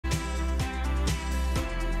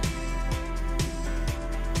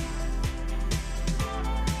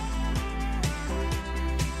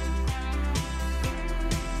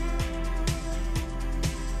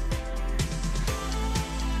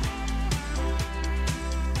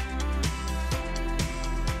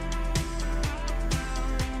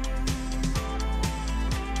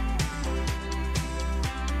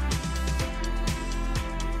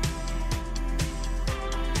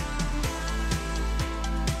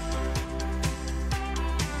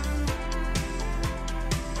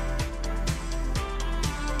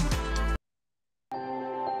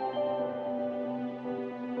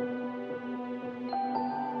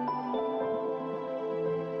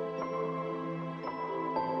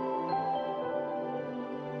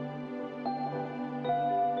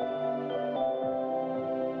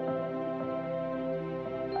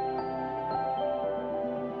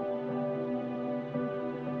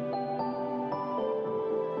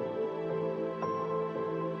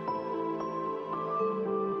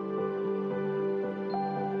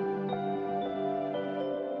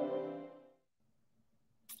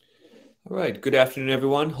All right, good afternoon,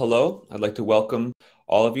 everyone. Hello. I'd like to welcome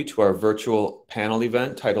all of you to our virtual panel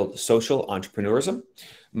event titled Social Entrepreneurism.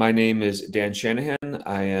 My name is Dan Shanahan.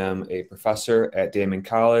 I am a professor at Daemen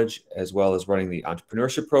College, as well as running the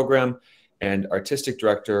entrepreneurship program and artistic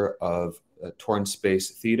director of Torn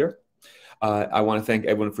Space Theater. I want to thank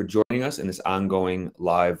everyone for joining us in this ongoing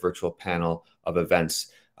live virtual panel of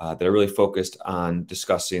events that are really focused on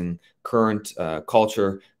discussing current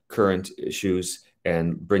culture, current issues,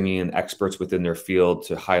 and bringing in experts within their field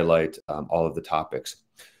to highlight all of the topics.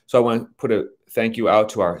 So I want to put a thank you out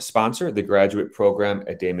to our sponsor, the graduate program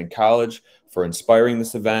at Daemen College, for inspiring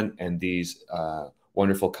this event and these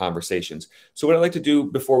wonderful conversations. So what I'd like to do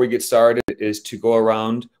before we get started is to go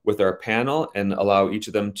around with our panel and allow each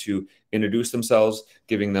of them to introduce themselves,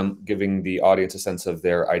 giving the audience a sense of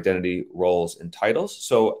their identity, roles, and titles.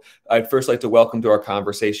 So I'd first like to welcome to our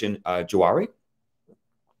conversation Jawari.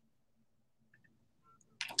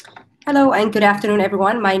 Hello and good afternoon,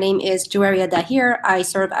 everyone. My name is Juwaria Dahir. I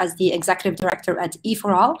serve as the Executive Director at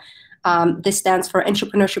E4All. This stands for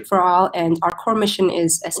Entrepreneurship for All, and our core mission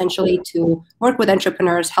is essentially to work with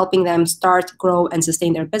entrepreneurs, helping them start, grow, and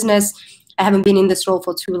sustain their business. I haven't been in this role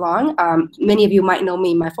for too long. Many of you might know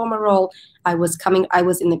me in my former role. I was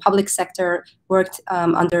in the public sector, worked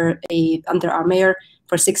under our mayor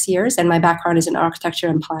for 6 years, and my background is in architecture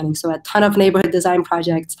and planning. So a ton of neighborhood design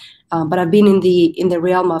projects, but I've been in the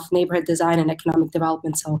realm of neighborhood design and economic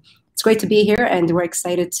development. So it's great to be here, and we're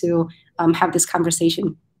excited to have this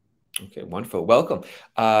conversation. Okay, wonderful. Welcome.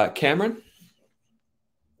 Cameron?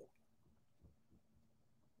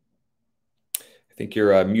 I think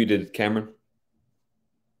you're muted, Cameron.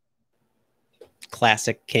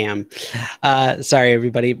 Classic Cam. Sorry,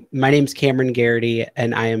 everybody. My name's Cameron Garrity,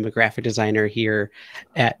 and I am a graphic designer here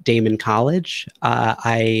at Daemen College.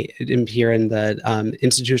 I am here in the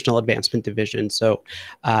Institutional Advancement Division, so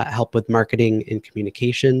help with marketing and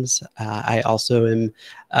communications. I also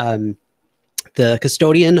am the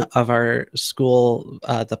custodian of our school,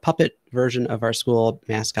 the puppet version of our school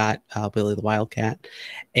mascot, Willie the Wildcat.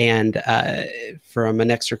 And from an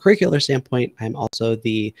extracurricular standpoint, I'm also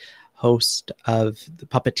the host of the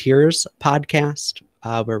Puppeteers podcast,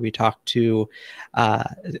 where we talk to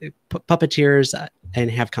puppeteers and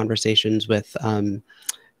have conversations with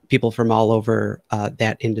people from all over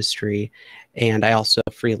that industry. And I also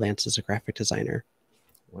freelance as a graphic designer.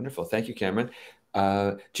 Wonderful. Thank you, Cameron.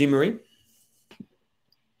 Jean Marie?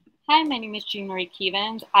 Hi, my name is Jean Marie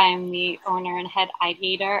Keevans. I'm the owner and head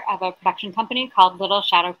ideator of a production company called Little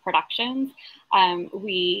Shadow Productions.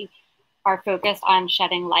 We are focused on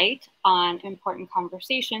shedding light on important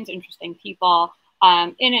conversations, interesting people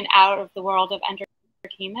in and out of the world of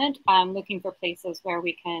entertainment, looking for places where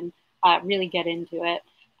we can really get into it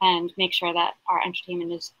and make sure that our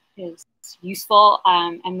entertainment is useful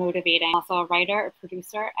and motivating. I'm also a writer, a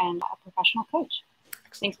producer, and a professional coach.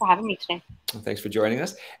 Thanks for having me today. Well, thanks for joining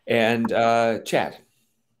us. And Chad.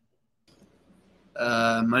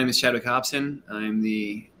 My name is Chadwick Hobson. I'm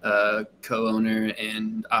the co-owner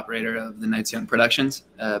and operator of the Nights Young Productions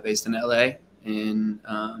based in LA. And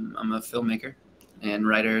I'm a filmmaker and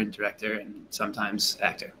writer and director and sometimes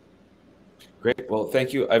actor. Great. Well,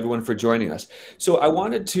 thank you, everyone, for joining us. So I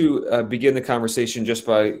wanted to begin the conversation just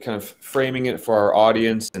by kind of framing it for our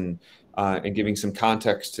audience and giving some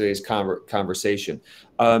context to today's conversation.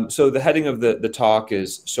 So the heading of the talk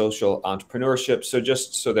is social entrepreneurship. So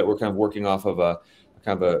just so that we're kind of working off of a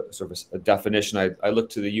sort of a definition, I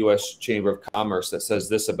looked to the U.S. Chamber of Commerce that says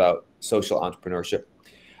this about social entrepreneurship.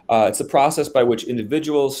 It's a process by which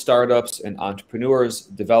individuals, startups, and entrepreneurs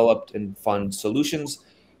develop and fund solutions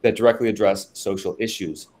that directly address social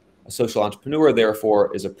issues. A social entrepreneur,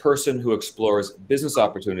 therefore, is a person who explores business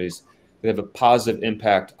opportunities that have a positive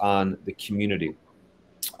impact on the community.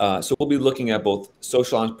 So we'll be looking at both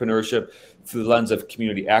social entrepreneurship through the lens of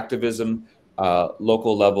community activism,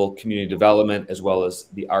 local level community development, as well as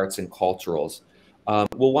the arts and culturals.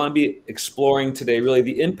 We'll want to be exploring today really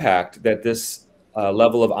the impact that this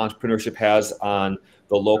level of entrepreneurship has on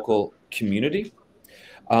the local community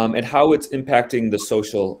and how it's impacting the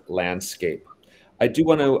social landscape. I do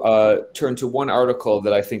want to turn to one article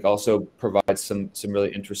that I think also provides some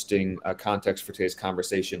really interesting context for today's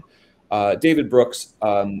conversation. David Brooks,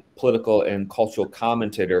 political and cultural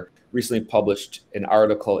commentator, recently published an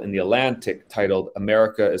article in The Atlantic titled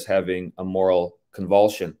 "America is Having a Moral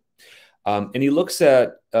Convulsion." And he looks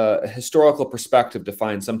at a historical perspective to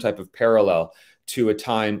find some type of parallel to a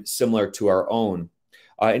time similar to our own.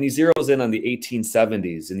 And he zeroes in on the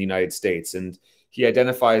 1870s in the United States. And he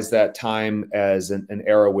identifies that time as an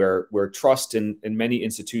era where trust in many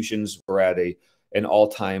institutions were at a an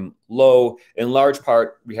all-time low. In large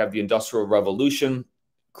part, we have the Industrial Revolution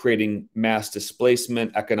creating mass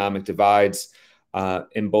displacement, economic divides,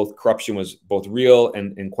 and both corruption was both real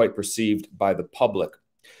and quite perceived by the public.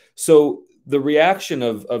 So the reaction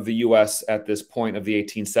of the US at this point of the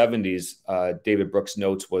 1870s, David Brooks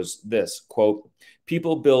notes, was this, quote,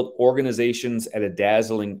 "People built organizations at a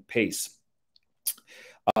dazzling pace.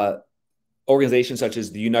 Organizations such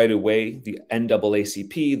as the United Way, the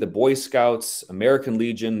NAACP, the Boy Scouts, American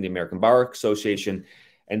Legion, the American Bar Association,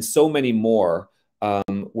 and so many more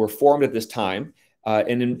were formed at this time,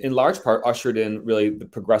 and in large part ushered in really the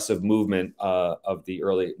progressive movement of the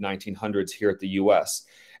early 1900s here at the US.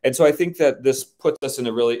 And so I think that this puts us in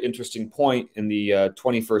a really interesting point in the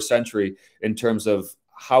 21st century in terms of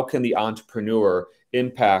how can the entrepreneur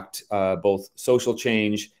impact both social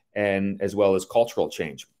change and as well as cultural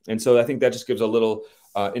change. And so I think that just gives a little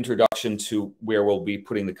introduction to where we'll be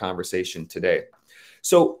putting the conversation today.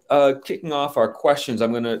 So kicking off our questions,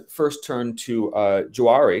 I'm going to first turn to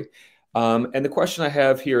Jawari. And the question I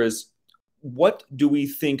have here is, what do we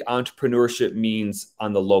think entrepreneurship means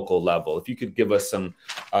on the local level? If you could give us some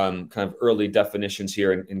kind of early definitions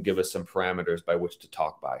here and give us some parameters by which to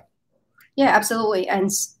talk by. Yeah, absolutely. And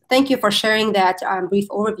thank you for sharing that brief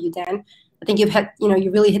overview, Dan. I think you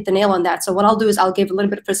really hit the nail on that. So what I'll do is I'll give a little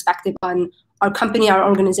bit of perspective on our company, our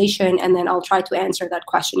organization, and then I'll try to answer that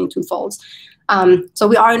question in two folds. So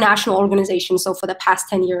we are a national organization. So for the past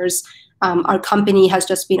 10 years, our company has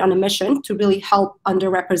just been on a mission to really help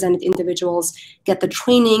underrepresented individuals get the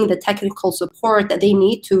training, the technical support that they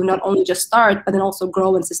need to not only just start, but then also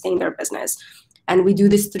grow and sustain their business. And we do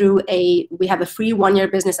this through we have a free one-year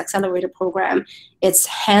business accelerator program. It's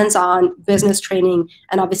hands-on business training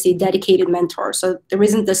and obviously dedicated mentors. So there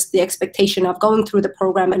isn't the expectation of going through the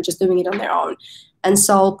program and just doing it on their own. And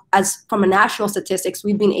so from a national statistics,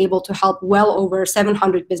 we've been able to help well over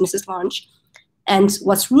 700 businesses launch. And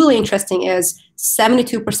what's really interesting is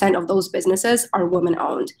 72% of those businesses are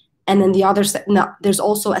women-owned. And then the others, there's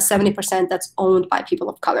also a 70% that's owned by people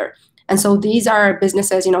of color. And so these are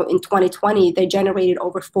businesses, in 2020, they generated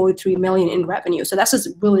over 43 million in revenue. So that's just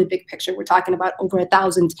a really big picture. We're talking about over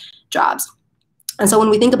 1,000 jobs. And so when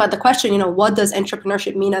we think about the question, what does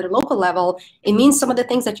entrepreneurship mean at a local level? It means some of the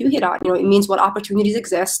things that you hit on. It means what opportunities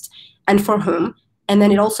exist and for whom. And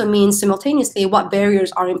then it also means simultaneously what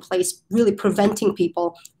barriers are in place, really preventing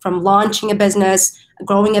people from launching a business,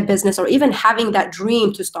 growing a business, or even having that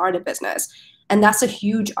dream to start a business. And that's a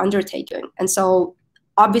huge undertaking. And so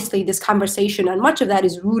obviously this conversation and much of that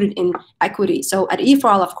is rooted in equity. So at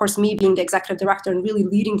E4All, of course, me being the executive director and really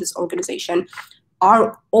leading this organization,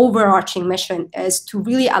 our overarching mission is to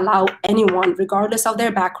really allow anyone, regardless of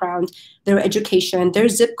their background, their education, their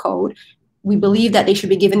zip code, we believe that they should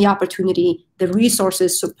be given the opportunity, the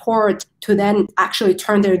resources, support to then actually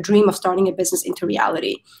turn their dream of starting a business into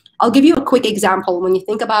reality. I'll give you a quick example. When you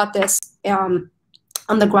think about this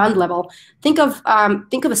on the ground level, think of a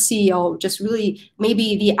CEO, just really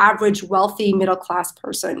maybe the average wealthy middle-class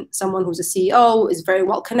person, someone who's a CEO, is very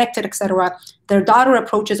well connected, etc. Their daughter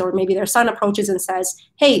approaches, or maybe their son approaches and says,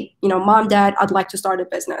 hey, mom, dad, I'd like to start a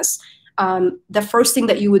business. The first thing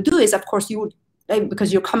that you would do is, of course, you would,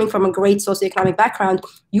 because you're coming from a great socioeconomic background,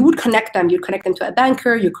 you would connect them. You'd connect them to a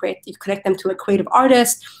banker. You connect them to a creative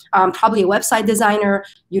artist, probably a website designer.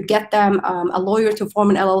 You'd get them a lawyer to form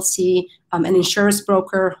an LLC, an insurance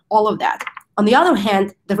broker, all of that. On the other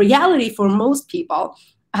hand, the reality for most people,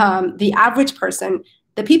 the average person,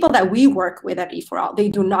 the people that we work with at E4All, they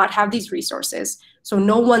do not have these resources. So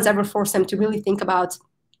no one's ever forced them to really think about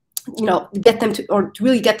get them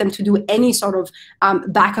to do any sort of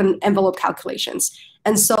back on envelope calculations.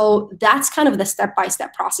 And so that's kind of the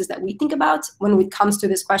step-by-step process that we think about when it comes to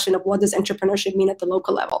this question of what does entrepreneurship mean at the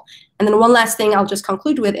local level. And then one last thing I'll just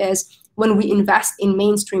conclude with is when we invest in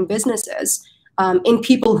mainstream businesses, in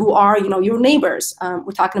people who are, your neighbors.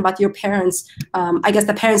 We're talking about your parents, I guess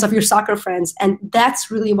the parents of your soccer friends. And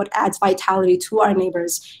that's really what adds vitality to our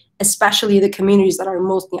neighbors, especially the communities that are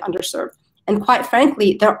mostly underserved. And quite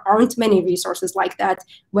frankly, there aren't many resources like that,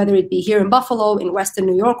 whether it be here in Buffalo, in Western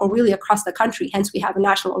New York, or really across the country. Hence, we have a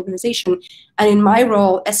national organization. And in my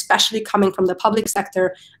role, especially coming from the public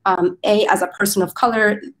sector, as a person of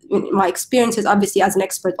color, my experiences, obviously as an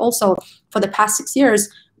expert also, for the past 6 years,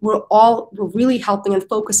 we're really helping and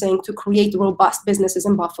focusing to create robust businesses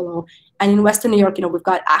in Buffalo. And in Western New York, we've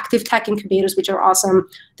got active tech incubators, which are awesome.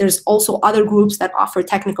 There's also other groups that offer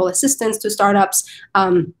technical assistance to startups.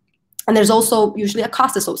 And there's also usually a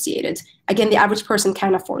cost associated. Again, the average person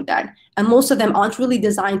can't afford that. And most of them aren't really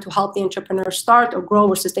designed to help the entrepreneur start or grow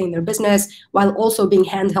or sustain their business while also being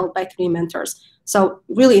handheld by 3 mentors. So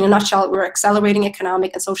really, in a nutshell, we're accelerating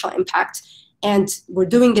economic and social impact. And we're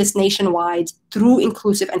doing this nationwide through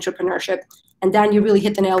inclusive entrepreneurship. And then you really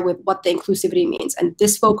hit the nail with what the inclusivity means. And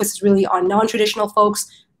this focus is really on non-traditional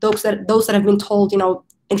folks, those that have been told,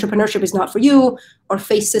 entrepreneurship is not for you, or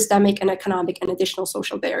face systemic and economic and additional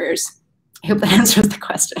social barriers. I hope that answers the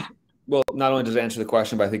question. Well, not only does it answer the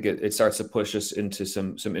question, but I think it starts to push us into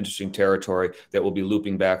some interesting territory that we'll be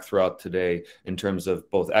looping back throughout today in terms of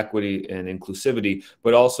both equity and inclusivity,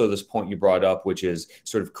 but also this point you brought up, which is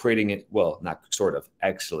sort of creating it, well, not sort of,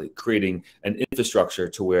 actually creating an infrastructure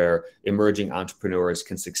to where emerging entrepreneurs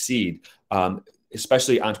can succeed.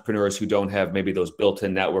 Especially entrepreneurs who don't have maybe those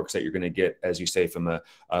built-in networks that you're going to get, as you say, from a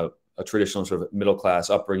traditional sort of middle-class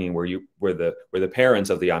upbringing where the parents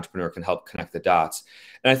of the entrepreneur can help connect the dots.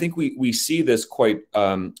 And I think we see this quite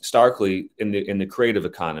starkly in the creative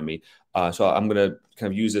economy. So I'm going to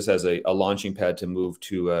kind of use this as a launching pad to move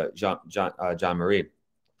to Jean-Marie.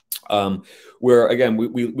 Where again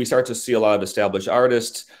we start to see a lot of established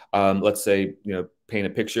artists. Let's say, paint a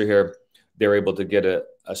picture here. They're able to get a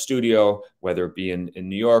studio, whether it be in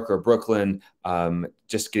New York or Brooklyn,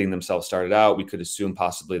 just getting themselves started out. We could assume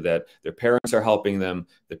possibly that their parents are helping them.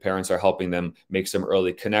 The parents are helping them make some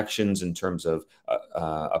early connections in terms of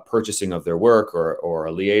a purchasing of their work or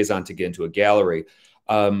a liaison to get into a gallery.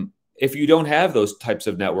 If you don't have those types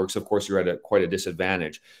of networks, of course, you're at quite a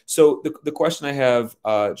disadvantage. So the question I have,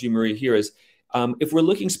 Jean-Marie, here is, if we're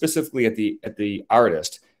looking specifically at the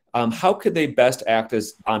artist, how could they best act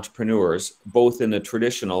as entrepreneurs, both in a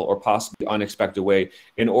traditional or possibly unexpected way,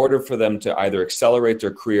 in order for them to either accelerate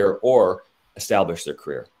their career or establish their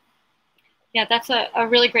career? Yeah, that's a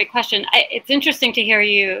really great question. It's interesting to hear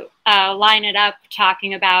you line it up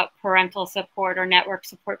talking about parental support or network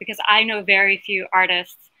support, because I know very few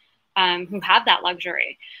artists who have that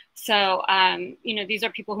luxury. So, these are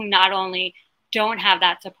people who not only don't have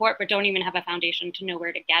that support, but don't even have a foundation to know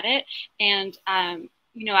where to get it. And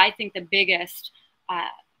I think the biggest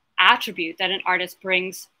attribute that an artist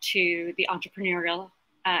brings to the entrepreneurial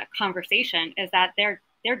conversation is that their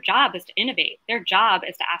job is to innovate. Their job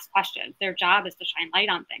is to ask questions. Their job is to shine light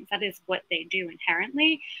on things. That is what they do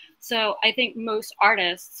inherently. So I think most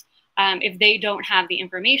artists, if they don't have the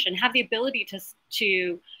information, have the ability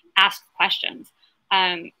to ask questions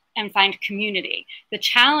and find community. The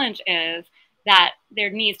challenge is that there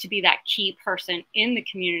needs to be that key person in the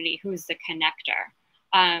community who's the connector.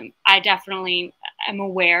 I definitely am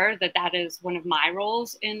aware that is one of my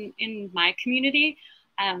roles in my community.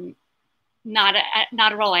 Not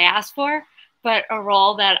a role I asked for, but a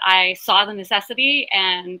role that I saw the necessity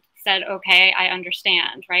and said, okay, I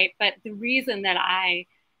understand, right? But the reason that I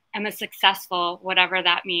am a successful, whatever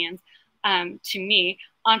that means, to me,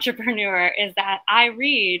 entrepreneur, is that I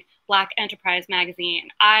read Black Enterprise magazine.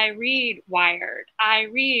 I read Wired. I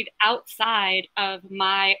read outside of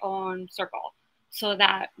my own circle, so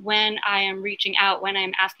that when I am reaching out, when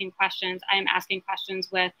I'm asking questions, I am asking questions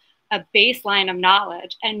with a baseline of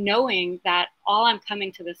knowledge, and knowing that all I'm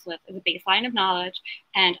coming to this with is a baseline of knowledge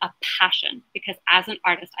and a passion, because as an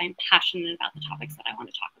artist, I am passionate about the topics that I want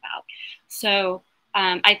to talk about. So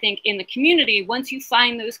I think in the community, once you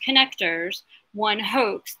find those connectors, one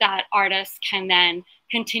hopes that artists can then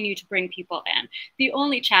continue to bring people in. The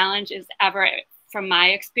only challenge is ever, from my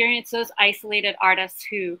experience, those isolated artists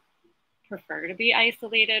who prefer to be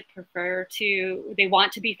isolated, they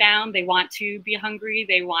want to be found, they want to be hungry,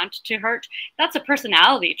 they want to hurt. That's a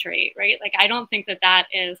personality trait, right? Like, I don't think that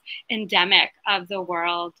is endemic of the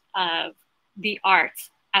world of the arts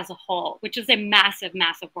as a whole, which is a massive,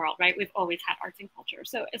 massive world, right? We've always had arts and culture.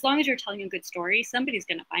 So as long as you're telling a good story, somebody's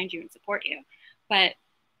going to find you and support you. But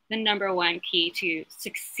the number one key to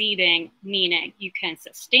succeeding, meaning you can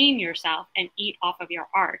sustain yourself and eat off of your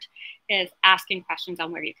art, is asking questions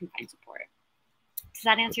on where you can find support. Does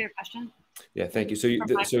that answer your question? Yeah, thank you. So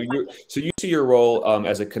you see your role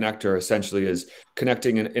as a connector essentially as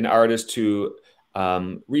connecting an artist to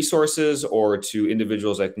resources or to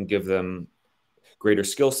individuals that can give them greater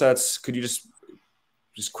skill sets. Could you just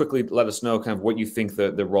quickly let us know kind of what you think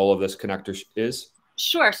the role of this connector is?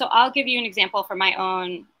 Sure. So I'll give you an example from my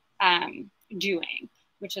own doing,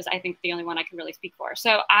 which is, I think, the only one I can really speak for.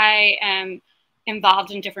 So I am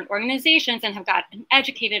involved in different organizations and have gotten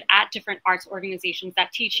educated at different arts organizations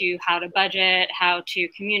that teach you how to budget, how to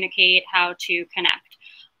communicate, how to connect.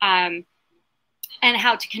 And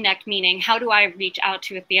how to connect, meaning how do I reach out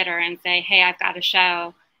to a theater and say, hey, I've got a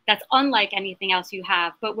show that's unlike anything else you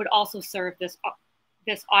have, but would also serve this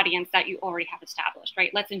audience that you already have established,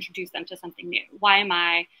 right? Let's introduce them to something new. Why am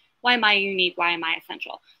I Why am I unique? Why am I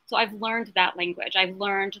essential? So I've learned that language. I've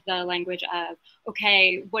learned the language of,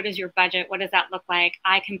 okay, what is your budget? What does that look like?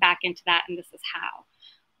 I can back into that, and this is how.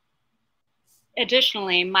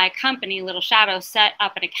 Additionally, my company, Little Shadow, set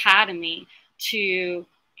up an academy to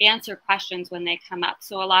answer questions when they come up.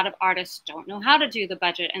 So a lot of artists don't know how to do the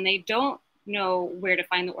budget, and they don't know where to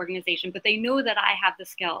find the organization, but they know that I have the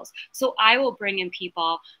skills. So I will bring in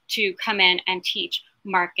people to come in and teach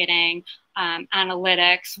marketing,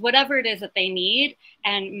 analytics, whatever it is that they need.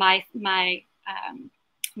 And my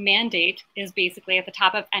mandate is basically at the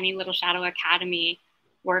top of any Little Shadow Academy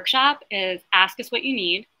workshop is ask us what you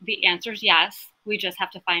need. The answer is yes. We just have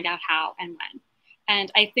to find out how and when.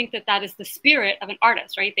 And I think that that is the spirit of an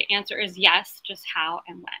artist, right? The answer is yes, just how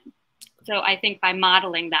and when. So I think by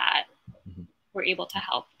modeling that, we're able to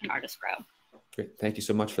help an artist grow. Great. Thank you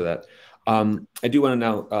so much for that. I do want to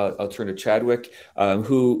now, I'll turn to Chadwick,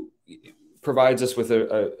 who provides us with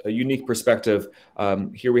a unique perspective.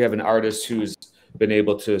 Here we have an artist who's been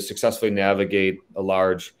able to successfully navigate a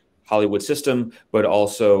large Hollywood system, but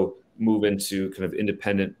also move into kind of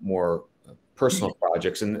independent, more personal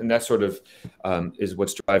projects. And that sort of is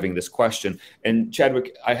what's driving this question. And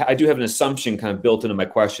Chadwick, I do have an assumption kind of built into my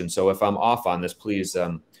question. So if I'm off on this, please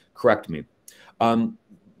correct me.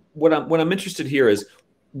 What I'm interested here is,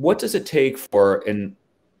 what does it take for an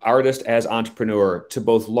artist as entrepreneur to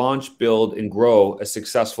both launch, build, and grow a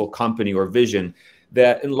successful company or vision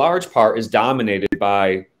that in large part is dominated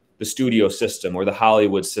by the studio system or the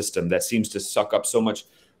Hollywood system that seems to suck up so much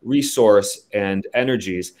resource and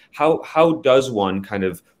energies? How does one kind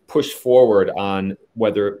of push forward on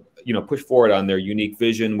push forward on their unique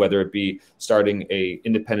vision, whether it be starting a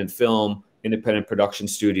independent film, independent production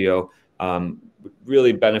studio? Would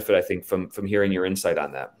really benefit, I think, from hearing your insight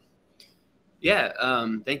on that. Yeah,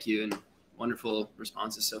 thank you, and wonderful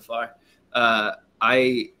responses so far.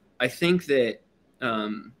 I think that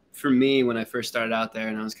for me, when I first started out there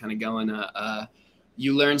and I was kind of going,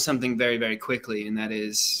 you learn something very, very quickly, and that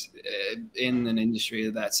is in an industry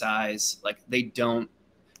of that size, like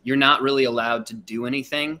you're not really allowed to do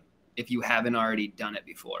anything if you haven't already done it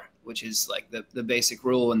before, which is like the basic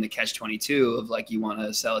rule in the catch-22 of like, you want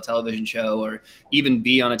to sell a television show or even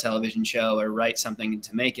be on a television show or write something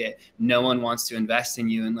to make it. No one wants to invest in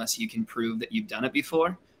you unless you can prove that you've done it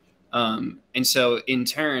before. And so in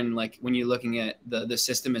turn, like when you're looking at the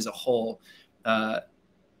system as a whole,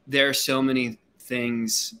 there are so many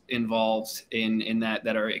things involved in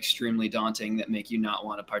that are extremely daunting that make you not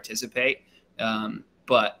want to participate.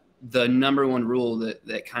 But the number one rule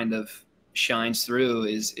that kind of shines through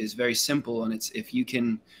is very simple. And it's,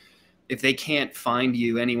 if they can't find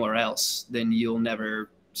you anywhere else, then you'll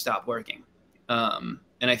never stop working. And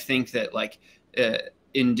I think that like,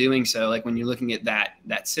 in doing so, like when you're looking at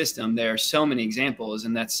that system, there are so many examples,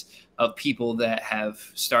 and that's of people that have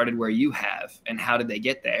started where you have, and how did they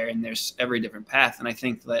get there? And there's every different path. And I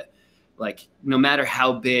think that like, no matter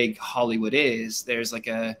how big Hollywood is, there's like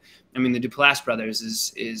the Duplass brothers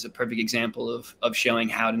is a perfect example of showing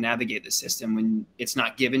how to navigate the system when it's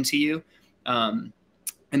not given to you. And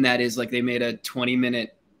that is like, they made a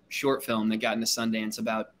 20-minute short film that got into Sundance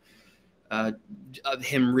about of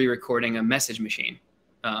him re-recording a message machine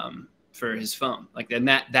for his phone. Like, then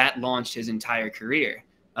that launched his entire career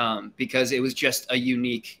because it was just a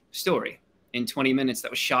unique story. In 20 minutes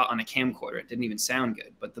that was shot on a camcorder. It didn't even sound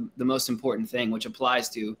good. But the most important thing, which applies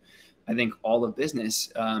to, I think, all of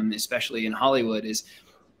business, especially in Hollywood, is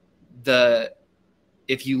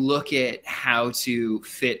if you look at how to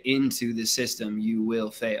fit into the system, you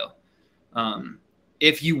will fail.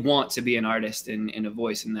 If you want to be an artist and a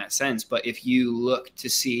voice in that sense. But if you look to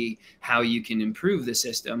see how you can improve the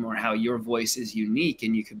system, or how your voice is unique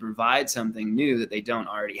and you could provide something new that they don't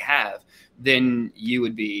already have, then you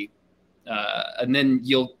would be and then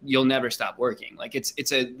you'll never stop working. Like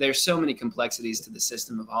there's so many complexities to the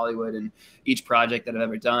system of Hollywood, and each project that I've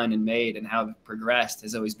ever done and made and how I've progressed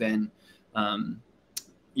has always been,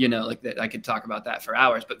 like that. I could talk about that for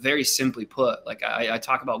hours, but very simply put, like I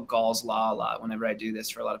talk about Gall's law a lot whenever I do this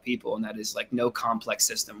for a lot of people. And that is like, no complex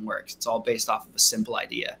system works. It's all based off of a simple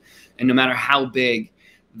idea. And no matter how big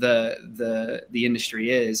the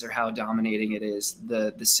industry is or how dominating it is,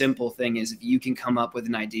 the simple thing is, if you can come up with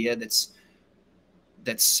an idea that's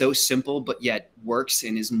so simple but yet works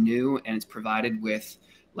and is new, and it's provided with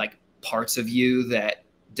like parts of you that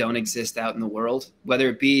don't exist out in the world, whether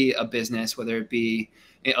it be a business, whether it be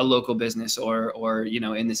a local business, or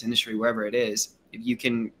in this industry, wherever it is, if you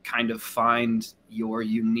can kind of find your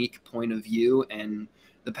unique point of view and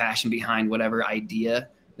the passion behind whatever idea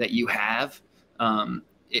that you have,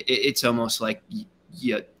 it's almost like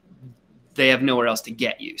they have nowhere else to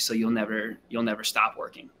get you. So you'll never stop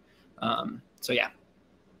working. So yeah.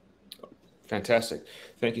 Fantastic.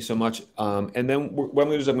 Thank you so much. And then what I'm going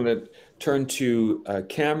to do is I'm going to turn to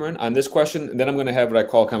Cameron on this question, and then I'm going to have what I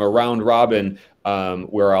call kind of a round robin,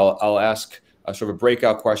 where I'll ask a sort of a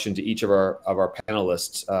breakout question to each of our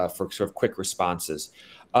panelists for sort of quick responses.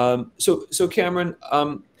 So Cameron,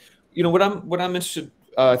 you know, what I'm interested,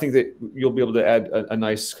 I think that you'll be able to add a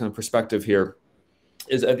nice kind of perspective here,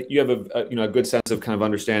 is I think you have a good sense of kind of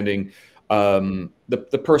understanding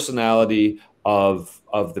the personality of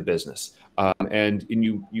the business. And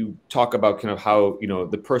you talk about kind of how, you know,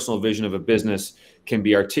 the personal vision of a business can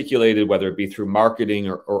be articulated, whether it be through marketing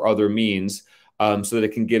or other means, so that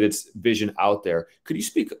it can get its vision out there. Could you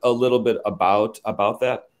speak a little bit about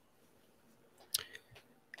that?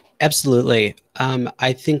 Absolutely.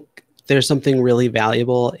 I think there's something really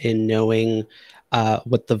valuable in knowing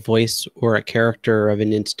what the voice or a character of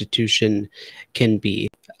an institution can be.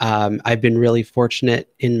 I've been really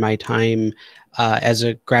fortunate in my time as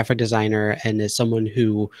a graphic designer and as someone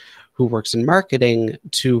who works in marketing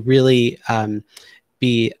to really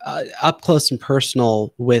be up close and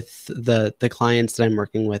personal with the clients that I'm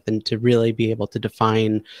working with, and to really be able to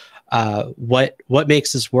define what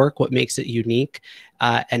makes this work, what makes it unique,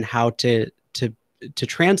 and how to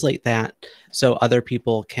translate that so other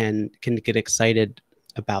people can get excited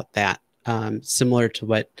about that. Similar to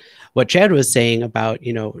what Chad was saying about,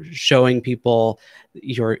 you know, showing people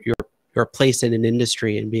your place in an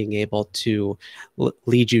industry and being able to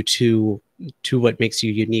lead you to what makes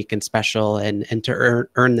you unique and special, and to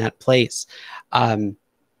earn that place.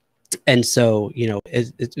 And so, you know,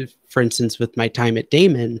 for instance, with my time at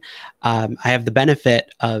Daemen, I have the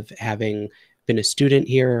benefit of having been a student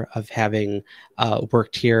here, of having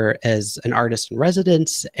worked here as an artist in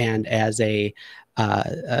residence and as an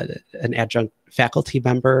adjunct faculty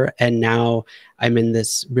member. And now I'm in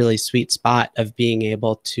this really sweet spot of being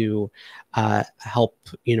able to help,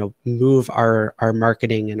 you know, move our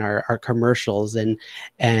marketing and our commercials and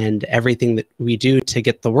everything that we do to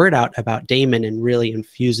get the word out about Daemen, and really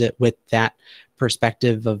infuse it with that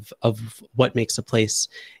perspective of what makes a place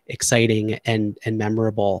exciting and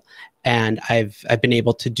memorable. And I've been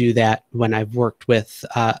able to do that when I've worked with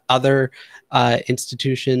other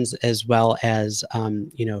institutions, as well as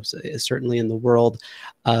you know, certainly in the world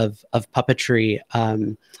of puppetry.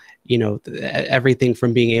 You know, everything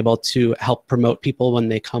from being able to help promote people when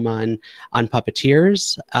they come on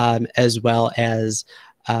puppeteers, as well as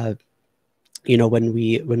you know, when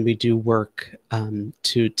we do work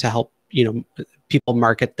to help, you know, people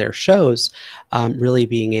market their shows, really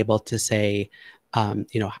being able to say,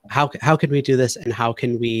 you know, how can we do this, and how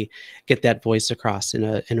can we get that voice across in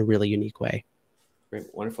a really unique way?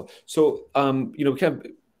 Great, wonderful. So, you know, kind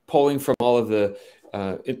of pulling from all of the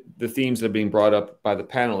themes that are being brought up by the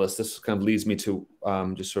panelists, this kind of leads me to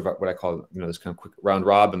just sort of what I call, you know, this kind of quick round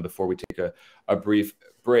robin before we take a brief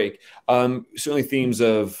break. Certainly themes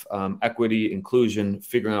of equity, inclusion,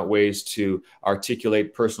 figuring out ways to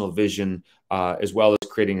articulate personal vision, as well as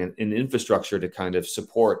creating an infrastructure to kind of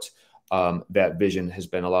support that vision has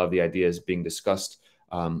been a lot of the ideas being discussed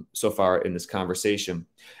so far in this conversation.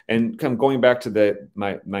 And kind of going back to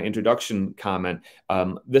my introduction comment,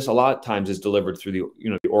 this a lot of times is delivered through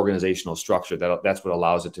the organizational structure. That's what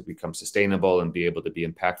allows it to become sustainable and be able to be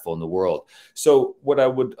impactful in the world. So what I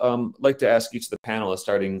would like to ask each of the panelists,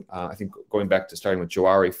 starting I think going back to starting with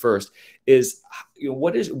Jawari first, is, you know,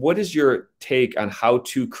 what is your take on how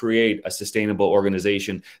to create a sustainable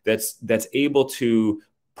organization that's able to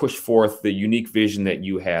push forth the unique vision that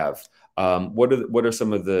you have? What are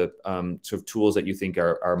some of the sort of tools that you think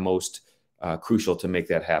are most crucial to make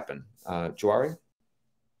that happen? Jawari?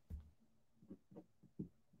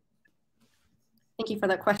 Thank you for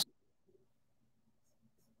that question.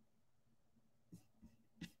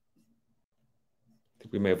 I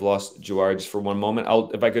think we may have lost Jawari just for one moment.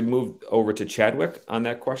 If I could move over to Chadwick on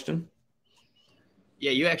that question.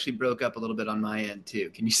 Yeah, you actually broke up a little bit on my end too.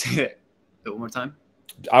 Can you say that one more time?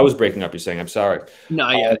 I was breaking up, you're saying. I'm sorry. No,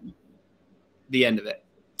 yeah. The end of it.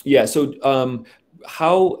 Yeah. So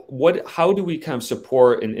how do we kind of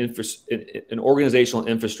support an organizational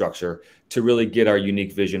infrastructure to really get our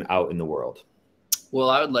unique vision out in the world? Well,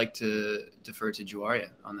 I would like to defer to Juaria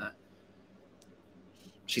on that.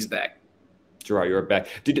 She's back. Jawari, you're back.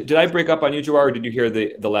 Did I break up on you, Jawari, or did you hear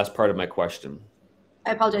the last part of my question?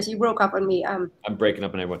 I apologize. You broke up on me. I'm breaking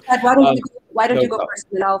up on everyone. Why don't you go first,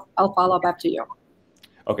 and I'll follow up after you.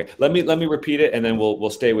 Okay, let me repeat it, and then we'll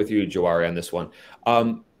stay with you, Jawari, on this one.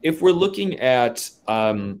 If we're looking at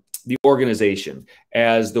the organization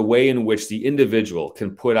as the way in which the individual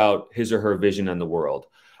can put out his or her vision on the world,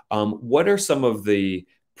 What are some of the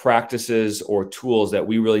practices or tools that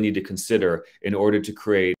we really need to consider in order to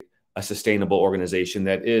create a sustainable organization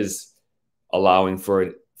that is allowing for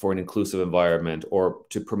an inclusive environment, or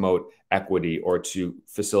to promote equity, or to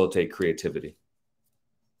facilitate creativity?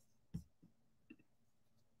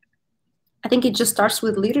 I think it just starts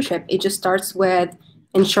with leadership. It just starts with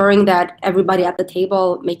ensuring that everybody at the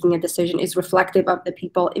table making a decision is reflective of the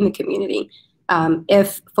people in the community.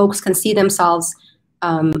 If folks can see themselves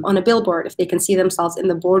on a billboard, if they can see themselves in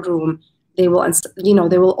the boardroom, they will,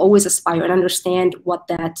 they will always aspire and understand what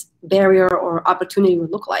that barrier or opportunity would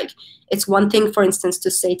look like. It's one thing, for instance,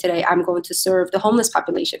 to say today, I'm going to serve the homeless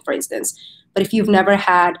population, for instance. But if you've never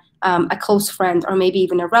had a close friend, or maybe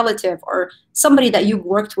even a relative, or somebody that you've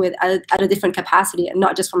worked with at a different capacity, and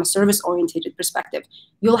not just from a service-oriented perspective,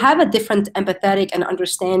 you'll have a different empathetic and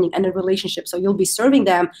understanding and a relationship. So you'll be serving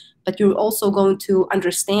them, but you're also going to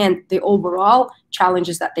understand the overall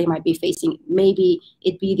challenges that they might be facing. Maybe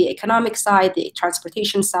it be the economic side, the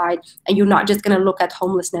transportation side, and you're not just going to look at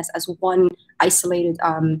homelessness as one isolated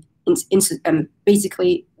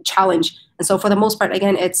basically challenge. And so for the most part,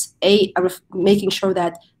 again, it's making sure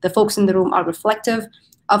that the folks in the room are reflective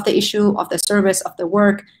of the issue, of the service, of the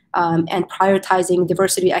work, and prioritizing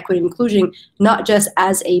diversity, equity, and inclusion, not just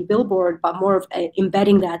as a billboard, but more of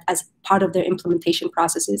embedding that as part of their implementation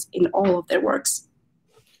processes in all of their works.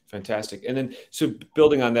 Fantastic. And then, so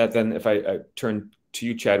building on that, then if I turn to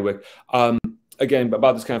you, Chadwick, again,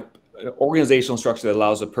 about this kind of organizational structure that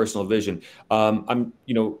allows a personal vision. I'm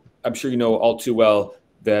sure you know all too well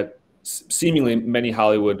that seemingly many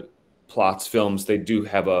Hollywood plots, films, they do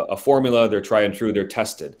have a formula. They're tried and true. They're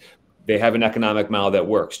tested. They have an economic model that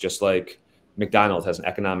works, just like McDonald's has an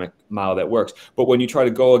economic model that works. But when you try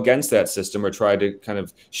to go against that system, or try to kind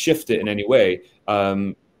of shift it in any way,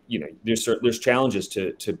 there's challenges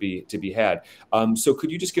to be had. So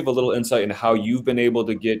could you just give a little insight into how you've been able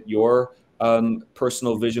to get your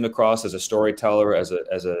personal vision across as a storyteller, as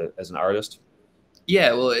an artist?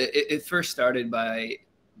 Yeah, well, it first started by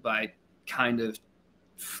kind of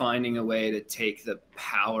finding a way to take the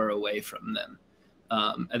power away from them,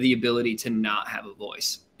 the ability to not have a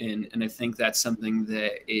voice. And I think that's something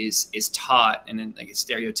that is taught, and in like a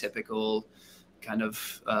stereotypical kind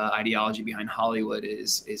of ideology behind Hollywood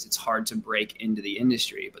is it's hard to break into the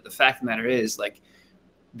industry. But the fact of the matter is, like,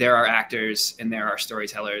 there are actors and there are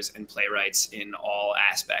storytellers and playwrights in all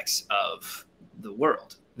aspects of the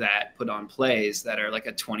world that put on plays that are like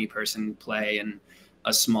a 20-person play in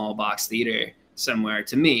a small box theater somewhere,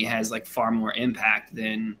 to me, has like far more impact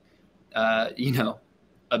than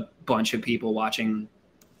a bunch of people watching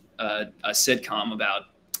a sitcom about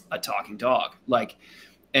a talking dog. Like,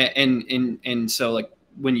 and so, like,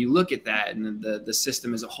 when you look at that, and the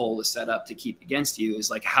system as a whole is set up to keep against you, is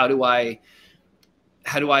like, how do I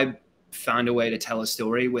find a way to tell a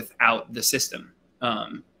story without the system?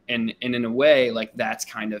 And in a way, like, that's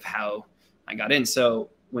kind of how I got in. So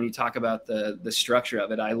when you talk about the structure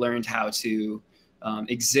of it, I learned how to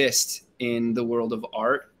exist in the world of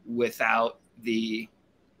art without the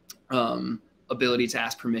ability to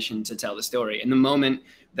ask permission to tell the story. And the moment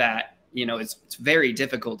that, it's very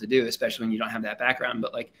difficult to do, especially when you don't have that background,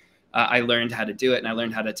 but like, I learned how to do it, and I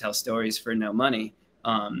learned how to tell stories for no money.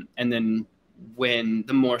 And then when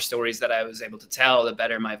the more stories that I was able to tell, the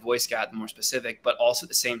better my voice got, the more specific. But also at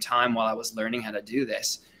the same time, while I was learning how to do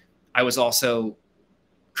this, I was also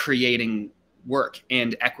creating work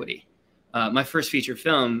and equity. My first feature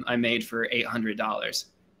film I made for $800.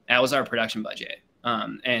 That was our production budget.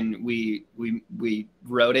 And we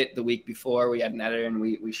wrote it the week before. We had an editor, and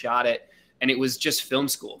we shot it. And it was just film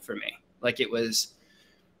school for me. Like, it was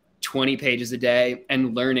 20 pages a day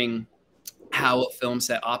and learning how a film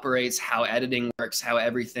set operates, how editing works, how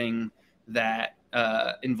everything that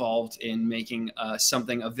involved in making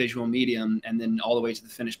something a visual medium, and then all the way to the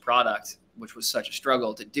finished product, which was such a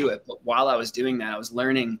struggle to do it. But while I was doing that, I was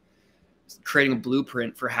creating a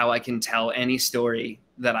blueprint for how I can tell any story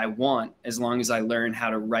that I want, as long as I learn how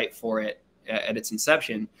to write for it at its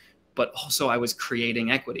inception. But also, I was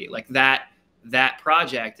creating equity. Like, that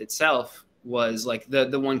project itself was like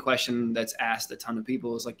the one question that's asked a ton of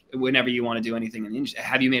people is like, whenever you want to do anything in the industry,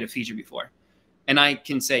 have you made a feature before? And I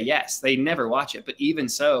can say yes. They never watch it, but even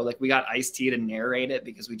so, like, we got Ice-T to narrate it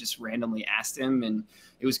because we just randomly asked him, and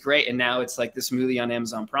it was great. And now it's like this movie on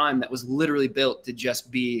Amazon Prime that was literally built to just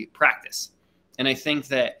be practice. And I think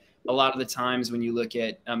that a lot of the times when you look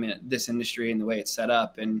at, this industry and the way it's set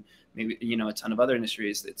up, and maybe, a ton of other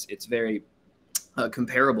industries, it's very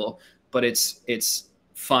comparable, but it's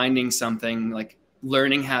finding something like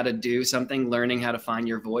learning how to do something, learning how to find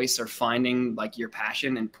your voice, or finding like your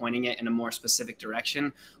passion and pointing it in a more specific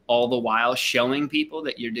direction, all the while showing people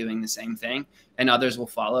that you're doing the same thing, and others will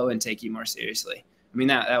follow and take you more seriously. I mean,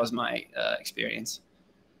 that was my experience.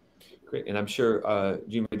 Great. And I'm sure,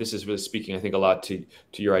 Jimmy, this is really speaking, I think, a lot to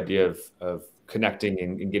your idea of connecting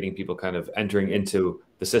and getting people kind of entering into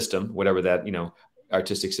the system, whatever that,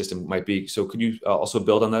 artistic system might be. So could you also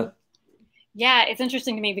build on that? Yeah, it's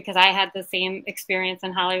interesting to me because I had the same experience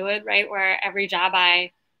in Hollywood, right? Where every job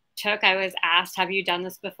I took, I was asked, have you done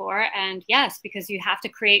this before? And yes, because you have to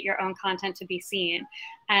create your own content to be seen.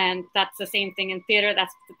 And that's the same thing in theater.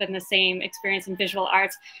 That's been the same experience in visual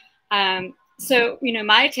arts. So,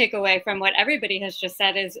 my takeaway from what everybody has just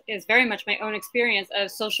said is very much my own experience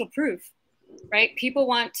of social proof, right? People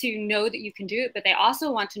want to know that you can do it, but they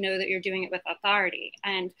also want to know that you're doing it with authority.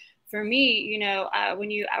 And for me,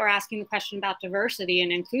 when you are asking the question about diversity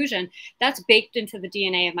and inclusion, that's baked into the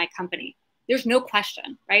DNA of my company. There's no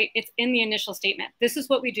question, right? It's in the initial statement. This is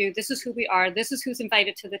what we do. This is who we are. This is who's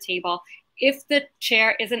invited to the table. If the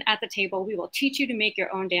chair isn't at the table, we will teach you to make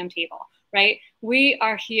your own damn table, right? We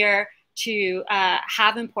are here to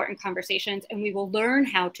have important conversations, and we will learn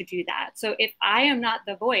how to do that. So if I am not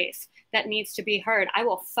the voice that needs to be heard, I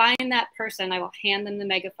will find that person, I will hand them the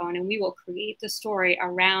megaphone, and we will create the story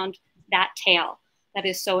around that tale that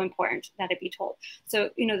is so important that it be told. So,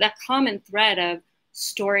 that common thread of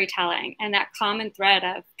storytelling, and that common thread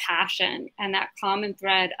of passion, and that common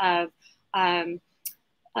thread of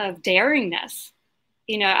daringness.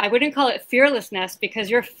 I wouldn't call it fearlessness because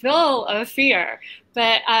you're full of fear,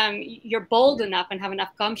 but you're bold enough and have enough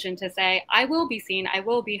gumption to say, I will be seen, I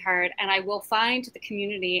will be heard, and I will find the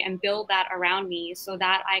community and build that around me so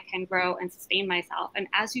that I can grow and sustain myself. And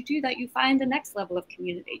as you do that, you find the next level of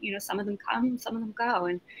community. Some of them come, some of them go,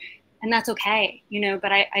 and that's okay,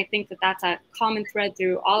 but I think that that's a common thread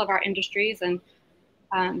through all of our industries and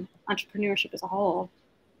entrepreneurship as a whole.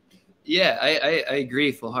 Yeah, I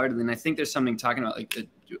agree full-heartedly, and I think there's something talking about like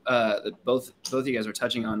that both of you guys were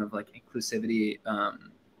touching on of like inclusivity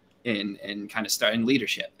and kind of starting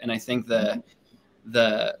leadership. And I think the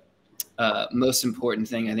most important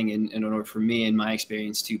thing, I think, in order for me, in my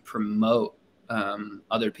experience, to promote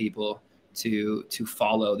other people to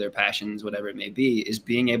follow their passions, whatever it may be, is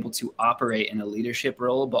being able to operate in a leadership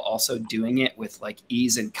role, but also doing it with like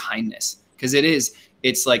ease and kindness, because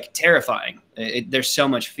it's like terrifying. There's so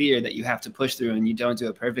much fear that you have to push through, and you don't do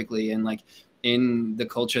it perfectly. And like in the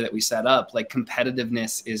culture that we set up, like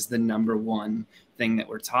competitiveness is the number one thing that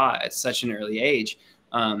we're taught at such an early age.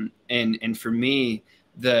 And for me,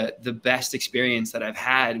 the best experience that I've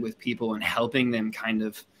had with people and helping them kind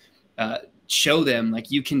of show them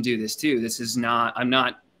like, you can do this too. I'm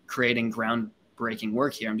not creating groundbreaking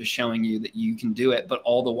work here. I'm just showing you that you can do it. But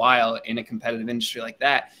all the while in a competitive industry like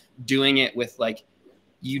that, doing it with like,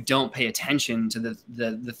 you don't pay attention to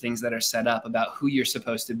the things that are set up about who you're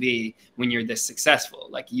supposed to be when you're this successful.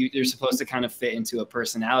 Like you're supposed to kind of fit into a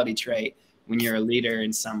personality trait when you're a leader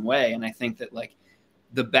in some way. And I think that like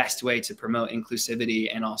the best way to promote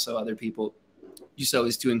inclusivity and also other people do so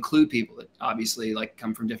is to include people that obviously like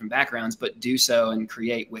come from different backgrounds, but do so and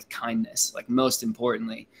create with kindness. Like most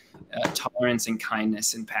importantly, tolerance and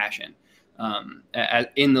kindness and passion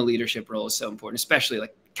in the leadership role is so important, especially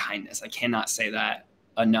like kindness. I cannot say that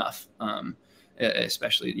enough,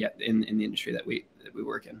 especially in the industry that we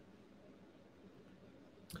work in.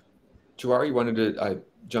 Jawari, you wanted to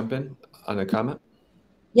jump in on a comment?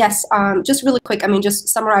 Yes, just really quick. I mean, just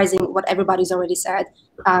summarizing what everybody's already said.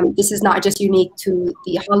 This is not just unique to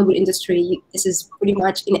the Hollywood industry. This is pretty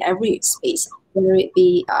much in every space, whether it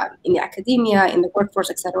be in the academia, in the workforce,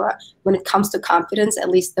 etc. When it comes to confidence, at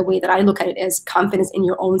least the way that I look at it is confidence in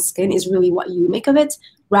your own skin is really what you make of it,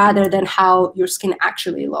 rather than how your skin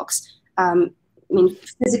actually looks. I mean,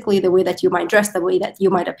 physically, the way that you might dress, the way that you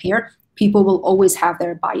might appear, people will always have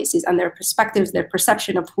their biases and their perspectives, their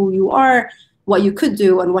perception of who you are, what you could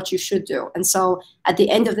do, and what you should do. And so at the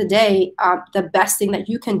end of the day, the best thing that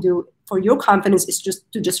you can do for your confidence is just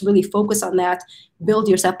to really focus on that, build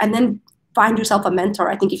yourself, and then find yourself a mentor.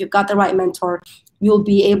 I think if you've got the right mentor, you'll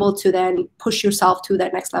be able to then push yourself to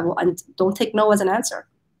that next level, and don't take no as an answer.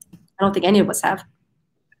 I don't think any of us have.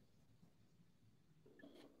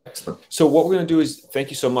 Excellent. So what we're going to do is, thank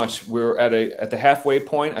you so much. We're at the halfway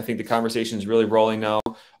point. I think the conversation is really rolling now.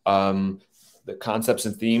 The concepts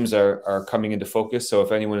and themes are coming into focus. So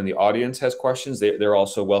if anyone in the audience has questions, they're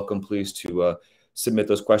also welcome, please, to submit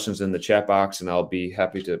those questions in the chat box, and I'll be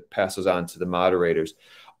happy to pass those on to the moderators.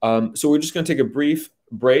 So we're just going to take a brief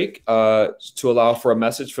break to allow for a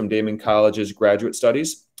message from Daemen College's Graduate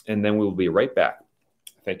Studies, and then we will be right back.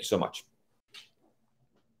 Thank you so much.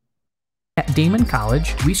 At Daemen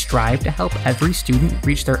College, we strive to help every student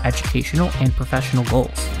reach their educational and professional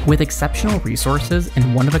goals. With exceptional resources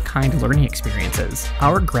and one-of-a-kind learning experiences,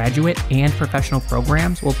 our graduate and professional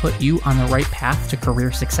programs will put you on the right path to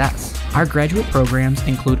career success. Our graduate programs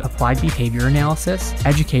include applied behavior analysis,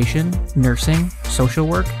 education, nursing, social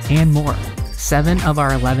work, and more. 7 of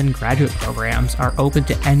our 11 graduate programs are open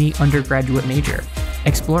to any undergraduate major.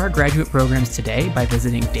 Explore our graduate programs today by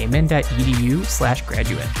visiting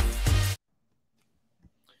daemen.edu/graduate.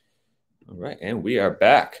 All right, and we are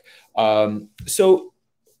back. So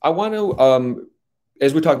I want to,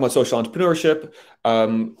 as we're talking about social entrepreneurship,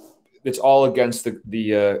 it's all against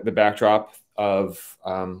the backdrop of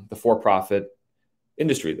the for-profit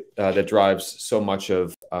industry that drives so much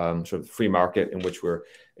of sort of free market in which we're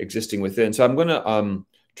existing within. So I'm going to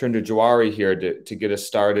turn to Jawari here to get us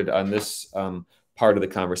started on this part of the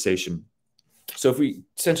conversation. So if we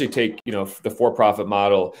essentially take, the for-profit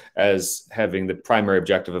model as having the primary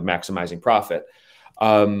objective of maximizing profit,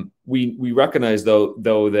 we recognize though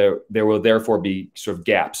there will therefore be sort of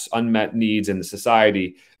gaps, unmet needs in the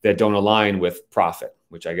society that don't align with profit,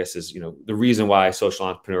 which I guess is the reason why social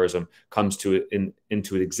entrepreneurism comes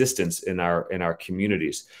into existence in our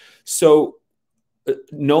communities. So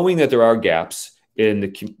knowing that there are gaps in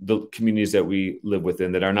the communities that we live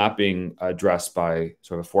within that are not being addressed by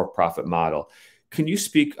sort of a for-profit model, can you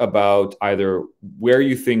speak about either where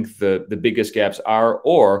you think the biggest gaps are,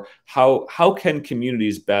 or how can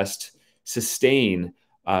communities best sustain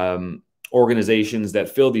organizations that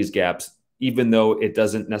fill these gaps, even though it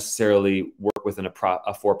doesn't necessarily work within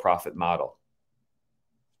a for-profit model?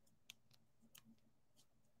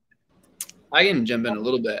 I can jump in a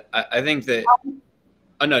little bit. I think that,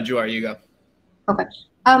 oh no, Jawari, you go. Okay.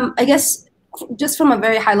 I guess just from a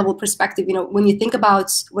very high level perspective, when you think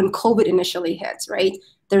about when COVID initially hit, right,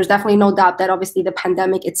 there's definitely no doubt that obviously the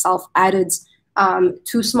pandemic itself added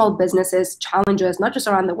to small businesses challenges, not just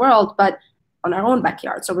around the world, but on our own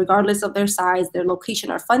backyard. So regardless of their size, their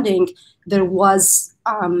location, or funding, there was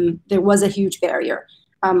a huge barrier.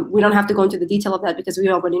 We don't have to go into the detail of that because we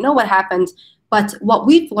already know what happened. But what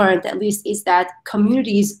we've learned, at least, is that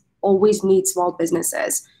communities always need small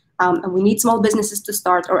businesses. And we need small businesses to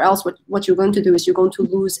start, or else what you're going to do is you're going to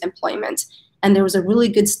lose employment. And there was a really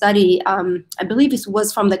good study, I believe it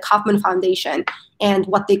was from the Kauffman Foundation. And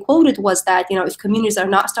what they quoted was that, if communities are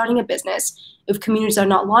not starting a business, if communities are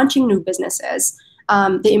not launching new businesses,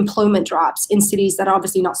 the employment drops in cities that are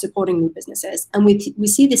obviously not supporting new businesses. And we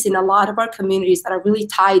see this in a lot of our communities that are really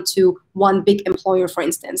tied to one big employer, for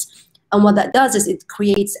instance. And what that does is it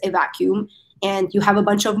creates a vacuum, and you have a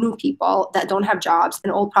bunch of new people that don't have jobs,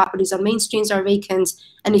 and all properties on main streets are vacant.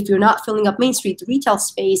 And if you're not filling up Main Street retail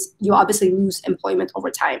space, you obviously lose employment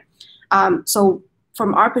over time. So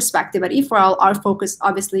from our perspective at E4L, our focus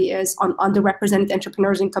obviously is on underrepresented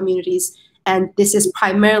entrepreneurs in communities. And this is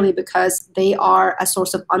primarily because they are a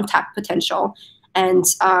source of untapped potential. And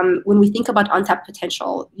when we think about untapped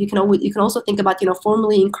potential, you can also think about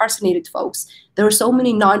formerly incarcerated folks. There are so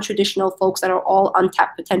many non-traditional folks that are all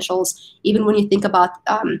untapped potentials. Even when you think about,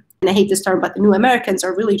 and I hate this term, but the new Americans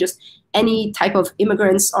are really just any type of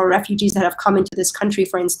immigrants or refugees that have come into this country,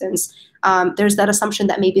 for instance. There's that assumption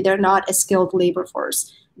that maybe they're not a skilled labor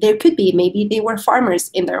force. There could be, maybe they were farmers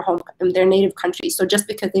in their native country. So just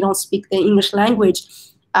because they don't speak the English language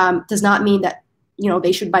does not mean that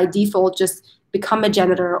they should by default just become a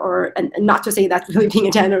janitor, and not to say that really being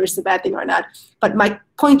a janitor is a bad thing or not. But my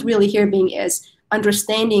point really here being is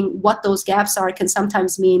understanding what those gaps are can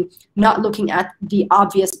sometimes mean not looking at the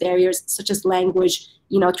obvious barriers such as language,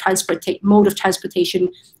 mode of transportation,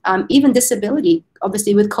 even disability.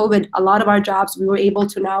 Obviously with COVID, a lot of our jobs, we were able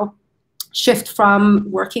to now shift from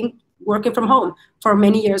working from home. For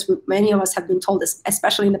many years, many of us have been told this,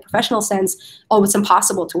 especially in the professional sense, oh, it's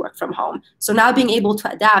impossible to work from home. So now being able to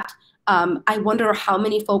adapt, I wonder how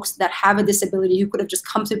many folks that have a disability who could have just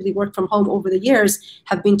comfortably worked from home over the years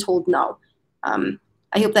have been told no. I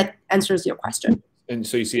hope that answers your question. And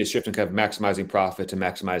so you see a shift in kind of maximizing profit to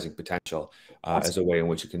maximizing potential as a way in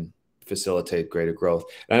which you can facilitate greater growth.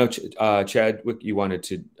 And I know, Chad, you wanted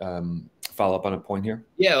to follow up on a point here?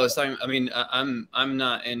 Yeah, I was talking, I'm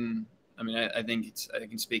not in, I think I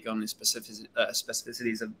can speak on the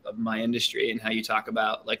specificities of my industry and how you talk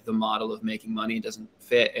about like the model of making money doesn't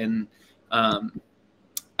fit. And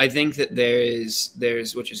I think that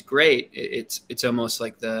there's, which is great. It's almost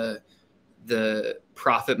like the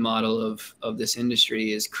profit model of this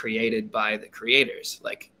industry is created by the creators.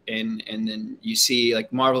 Like, and then you see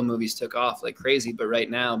like Marvel movies took off like crazy, but right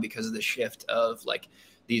now, because of the shift of like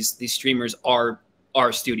these streamers are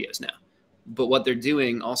studios now. But what they're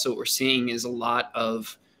doing, also what we're seeing is a lot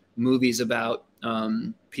of movies about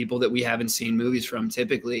people that we haven't seen movies from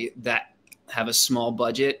typically, that have a small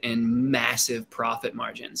budget and massive profit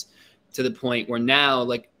margins, to the point where now,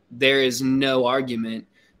 like, there is no argument,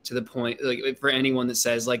 to the point, like, for anyone that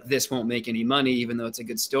says like this won't make any money even though it's a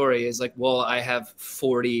good story, is like, well, I have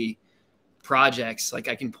 40 projects, like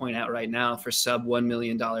I can point out right now, for sub $1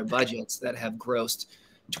 million budgets that have grossed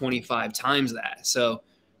 25 times that. So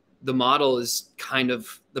the model is kind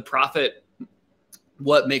of the profit.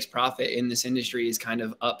 What makes profit in this industry is kind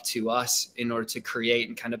of up to us in order to create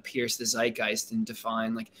and kind of pierce the zeitgeist and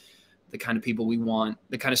define like the kind of people we want,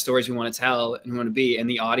 the kind of stories we want to tell and want to be. And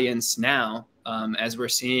the audience now, as we're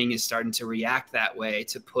seeing, is starting to react that way,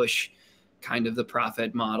 to push kind of the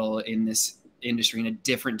profit model in this industry in a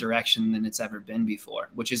different direction than it's ever been before,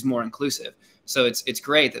 which is more inclusive. So it's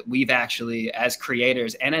great that we've actually, as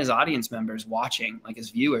creators and as audience members watching, like as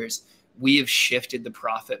viewers, we have shifted the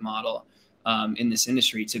profit model in this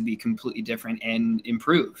industry to be completely different and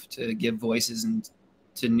improve, to give voices and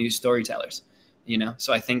to new storytellers, you know?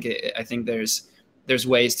 So I think there's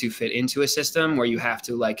ways to fit into a system where you have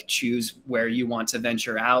to like choose where you want to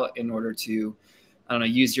venture out in order to, I don't know,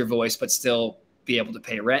 use your voice, but still be able to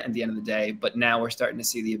pay rent at the end of the day. But now we're starting to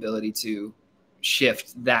see the ability to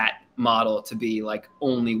shift that model to be like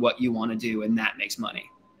only what you want to do, and that makes money.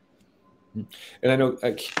 And I know,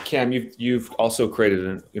 Cam, you've also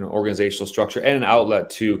created an organizational structure and an outlet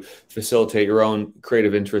to facilitate your own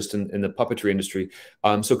creative interest in the puppetry industry.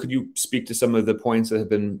 So could you speak to some of the points that have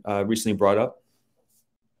been recently brought up?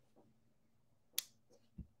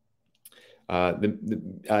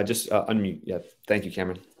 Just unmute. Yeah, thank you,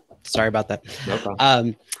 Cameron. Sorry about that. No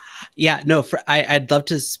problem. Yeah, no, I'd love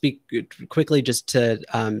to speak quickly just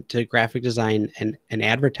to graphic design and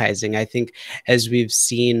advertising. I think as we've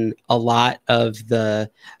seen a lot of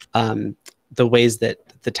the ways that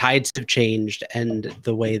the tides have changed and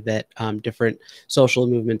the way that different social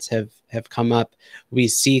movements have come up, we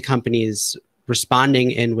see companies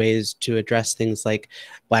responding in ways to address things like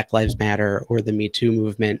Black Lives Matter or the Me Too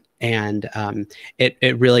movement. And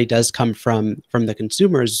it really does come from the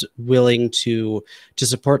consumers willing to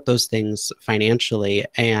support those things financially.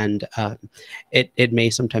 And it may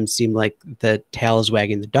sometimes seem like the tail is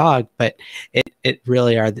wagging the dog, but it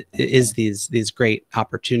really is these great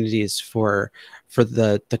opportunities for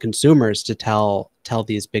the consumers to tell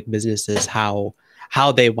these big businesses how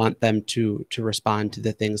they want them to respond to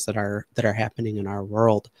the things that are happening in our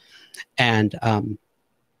world. And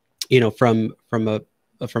from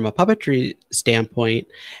a puppetry standpoint,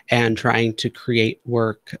 and trying to create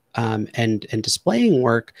work and displaying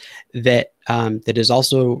work that is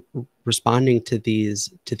also responding to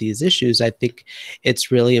these issues, I think it's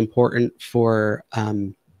really important for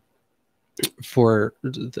the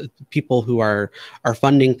people who are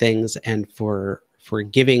funding things and for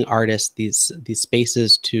giving artists these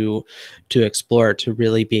spaces to explore, to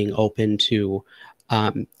really being open to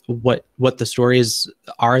what the stories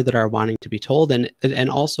are that are wanting to be told, and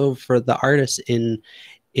also for the artists in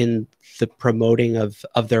the promoting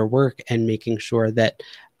of their work and making sure that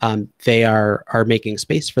they are making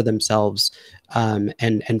space for themselves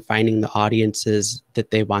and finding the audiences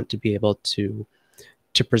that they want to be able to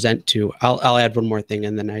present to. I'll add one more thing,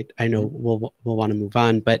 and then I know we'll want to move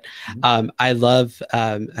on. But I love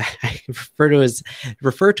I refer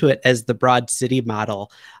to it as the Broad City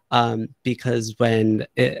model, because when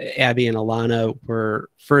Abby and Alana were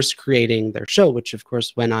first creating their show, which of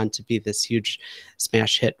course went on to be this huge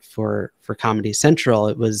smash hit for Comedy Central,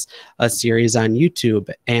 it was a series on YouTube.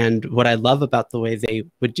 And what I love about the way they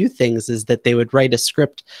would do things is that they would write a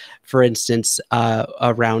script, for instance,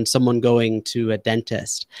 around someone going to a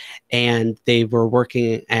dentist, and they were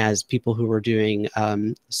working as people who were doing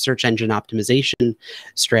search engine optimization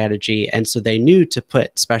strategy. And so they knew to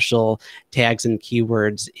put special tags and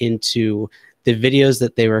keywords into the videos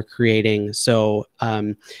that they were creating. So,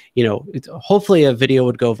 hopefully a video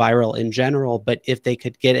would go viral in general, but if they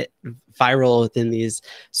could get it viral within these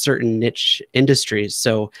certain niche industries.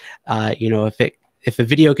 So, if a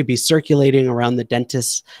video could be circulating around the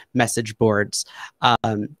dentist message boards,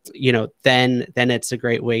 then it's a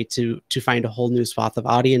great way to find a whole new swath of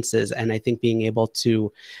audiences. And I think being able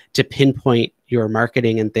to pinpoint your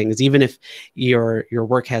marketing and things, even if your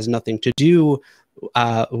work has nothing to do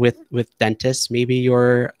with dentists, maybe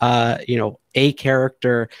your a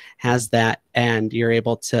character has that, and you're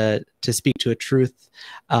able to speak to a truth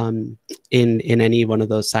in any one of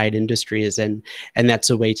those side industries, and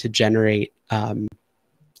that's a way to generate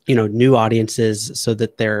new audiences, so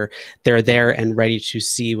that they're there and ready to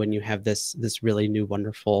see when you have this really new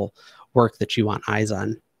wonderful work that you want eyes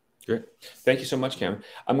on. Great. Thank you so much, Cameron.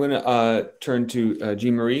 I'm going to turn to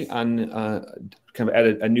Jean Marie on kind of add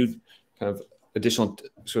a new kind of additional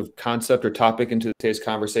sort of concept or topic into today's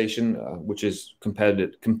conversation, which is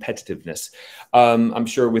competitiveness. I'm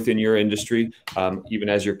sure within your industry, even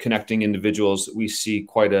as you're connecting individuals, we see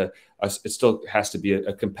quite it still has to be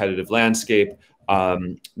a competitive landscape.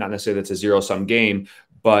 Not necessarily that's a zero-sum game,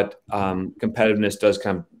 but competitiveness does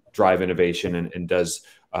kind of drive innovation and does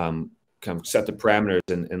kind of set the parameters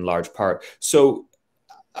in large part. So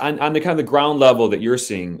on the kind of the ground level that you're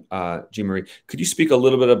seeing, Jean Marie, could you speak a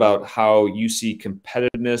little bit about how you see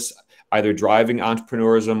competitiveness either driving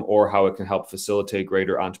entrepreneurism or how it can help facilitate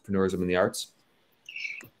greater entrepreneurism in the arts?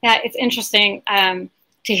 Yeah, it's interesting to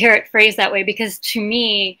hear it phrased that way, because to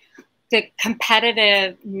me, the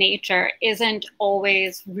competitive nature isn't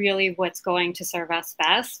always really what's going to serve us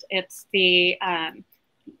best. It's the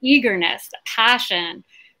eagerness, the passion,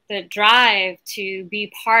 the drive to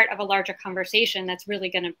be part of a larger conversation that's really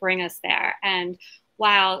going to bring us there. And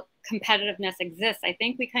while competitiveness exists, I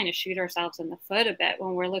think we kind of shoot ourselves in the foot a bit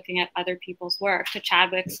when we're looking at other people's work. To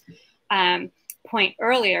Chadwick's point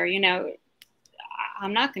earlier, you know,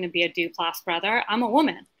 I'm not going to be a Duplass brother. I'm a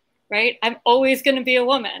woman, right? I'm always going to be a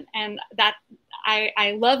woman. And that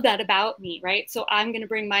I love that about me, right? So I'm going to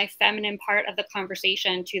bring my feminine part of the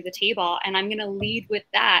conversation to the table, and I'm going to lead with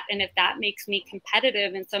that. And if that makes me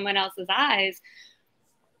competitive in someone else's eyes,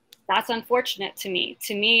 that's unfortunate to me.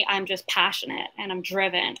 To me, I'm just passionate and I'm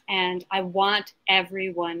driven, and I want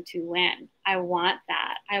everyone to win. I want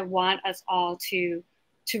that. I want us all to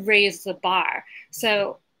raise the bar.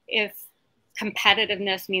 So if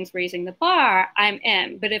competitiveness means raising the bar, I'm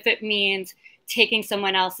in. But if it means taking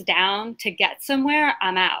someone else down to get somewhere,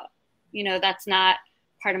 I'm out. You know, that's not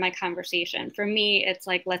part of my conversation. For me, it's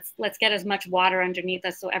like, let's get as much water underneath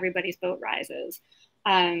us so everybody's boat rises.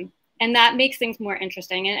 And that makes things more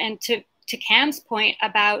interesting. And to Cam's point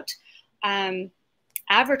about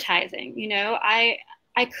advertising, you know, I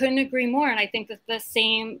couldn't agree more. And I think that the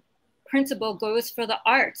same principle goes for the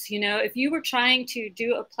arts. You know, if you were trying to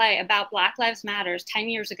do a play about Black Lives Matters 10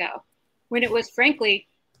 years ago, when it was frankly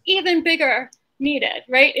even bigger needed,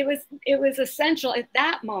 right? It was essential at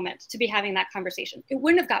that moment to be having that conversation. It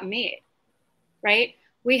wouldn't have gotten made, right?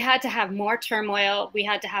 We had to have more turmoil. We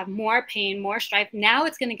had to have more pain, more strife. Now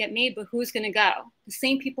it's going to get made, but who's going to go? The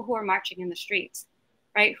same people who are marching in the streets,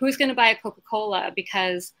 right? Who's going to buy a Coca-Cola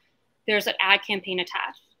because there's an ad campaign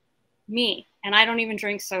attached? Me, and I don't even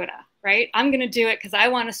drink soda, right? I'm going to do it because I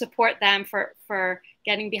want to support them for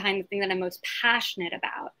getting behind the thing that I'm most passionate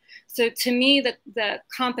about. So to me, the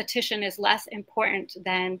competition is less important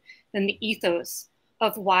than the ethos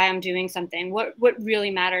of why I'm doing something, what really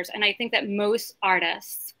matters. And I think that most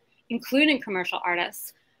artists, including commercial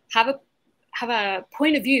artists, have a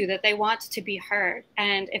point of view that they want to be heard.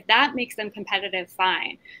 And if that makes them competitive,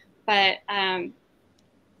 fine. But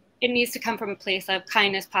it needs to come from a place of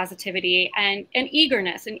kindness, positivity, and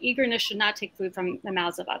eagerness. And eagerness should not take food from the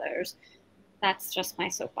mouths of others. That's just my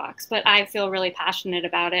soapbox. But I feel really passionate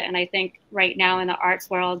about it. And I think right now in the arts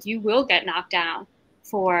world, you will get knocked down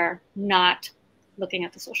for not looking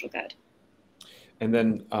at the social good. And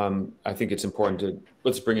then I think it's important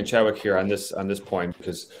let's bring in Chadwick here on this point,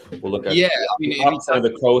 because we'll look at outside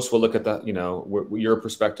the coast. We'll look at the, you know, your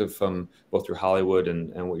perspective from both through Hollywood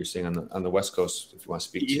and what you're seeing on the West Coast, if you want to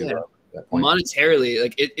speak to that point. Monetarily,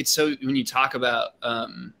 like it's so, when you talk about,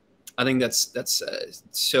 I think that's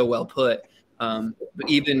so well put. But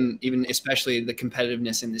even especially the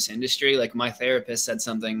competitiveness in this industry, like my therapist said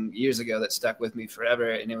something years ago that stuck with me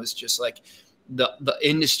forever, and it was just like, the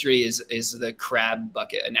industry is the crab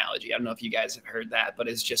bucket analogy. I don't know if you guys have heard that, but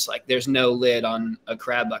it's just like there's no lid on a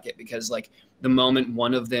crab bucket, because like the moment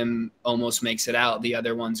one of them almost makes it out, the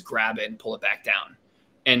other ones grab it and pull it back down.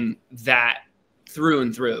 And that through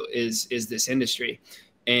and through is this industry.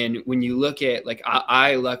 And when you look at, like,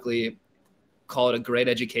 I luckily call it a great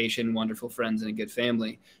education, wonderful friends, and a good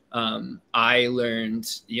family. I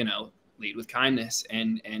learned, you know, lead with kindness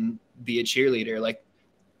and be a cheerleader. Like,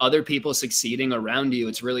 other people succeeding around you,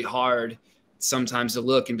 it's really hard sometimes to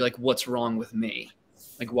look and be like, what's wrong with me?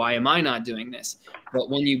 Like, why am I not doing this? But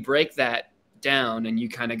when you break that down and you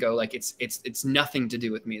kind of go like, it's nothing to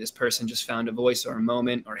do with me. This person just found a voice or a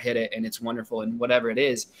moment or hit it, and it's wonderful, and whatever it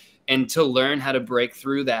is. And to learn how to break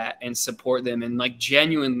through that and support them, and like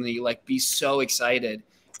genuinely like be so excited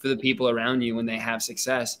for the people around you when they have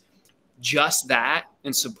success, just that,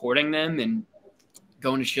 and supporting them and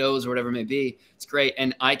going to shows or whatever it may be, it's great.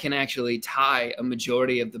 And I can actually tie a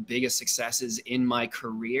majority of the biggest successes in my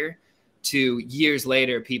career to years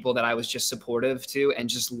later, people that I was just supportive to and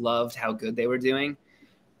just loved how good they were doing.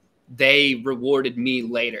 they rewarded me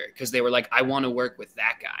later because they were like, I want to work with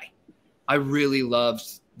that guy. I really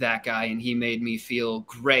loved that guy and he made me feel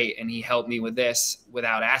great and he helped me with this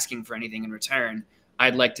without asking for anything in return.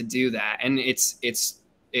 I'd like to do that. And it's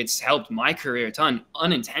helped my career a ton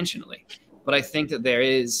unintentionally. But I think that there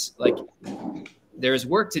is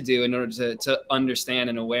work to do in order to understand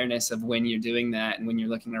an awareness of when you're doing that and when you're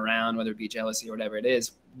looking around, whether it be jealousy or whatever it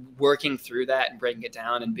is, working through that and breaking it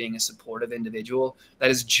down and being a supportive individual that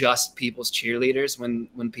is just people's cheerleaders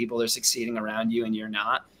when people are succeeding around you and you're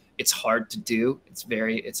not. It's hard to do. It's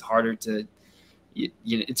harder to,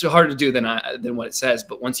 it's harder to do than what it says.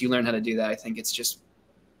 But once you learn how to do that, I think it's just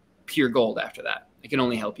pure gold after that. It can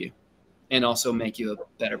only help you and also make you a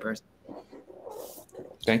better person.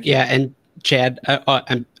 Thank you. Yeah. And Chad,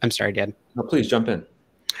 I'm sorry, Dad. No, please jump in.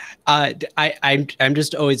 I'm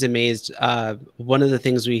just always amazed. One of the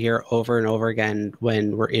things we hear over and over again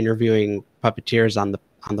when we're interviewing puppeteers on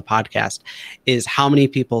the podcast is how many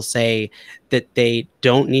people say that they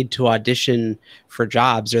don't need to audition for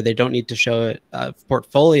jobs or they don't need to show a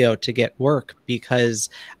portfolio to get work because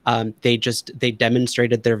they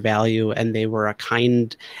demonstrated their value and they were a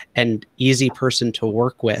kind and easy person to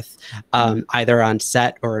work with, either on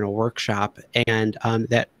set or in a workshop. And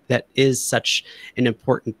that is such an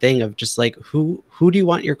important thing of just like, who do you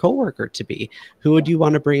want your coworker to be? Who would you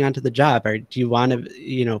want to bring onto the job? Or do you want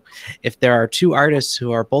to, if there are two artists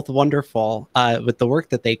who are both wonderful with the work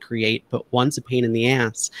that they create, but one's a pain in the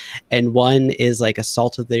ass and one is like a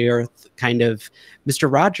salt of the earth kind of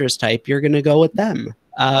Mr. Rogers type, you're going to go with them.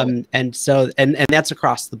 And so, and that's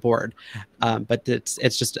across the board. But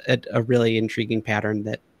it's just a really intriguing pattern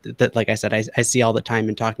that, like I said, I see all the time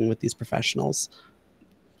in talking with these professionals.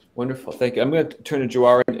 Wonderful. Thank you. I'm going to turn to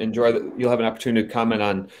Jawari, and Jawari, you'll have an opportunity to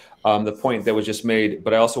comment on the point that was just made,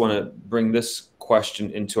 but I also want to bring this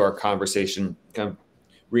question into our conversation, kind of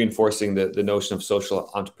reinforcing the notion of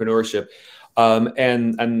social entrepreneurship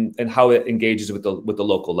and how it engages with the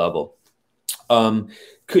local level. Can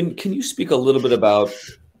you speak a little bit about,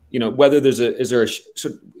 whether is there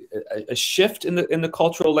a shift in the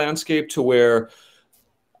cultural landscape to where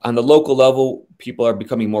on the local level, people are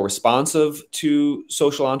becoming more responsive to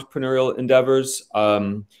social entrepreneurial endeavors?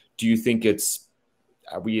 Do you think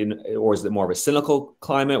or is it more of a cynical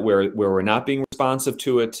climate where we're not being responsive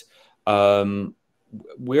to it?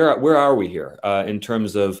 Where are we here in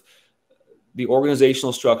terms of the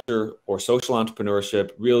organizational structure or social entrepreneurship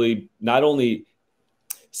really not only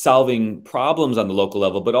solving problems on the local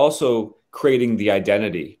level, but also creating the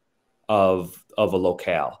identity of a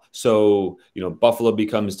locale? So, Buffalo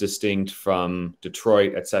becomes distinct from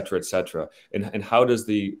Detroit, et cetera, et cetera. And how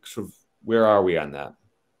does where are we on that?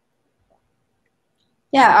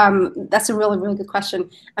 Yeah, that's a really, really good question.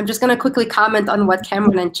 I'm just going to quickly comment on what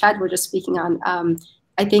Cameron and Chad were just speaking on.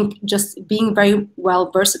 I think just being very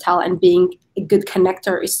well versatile and being a good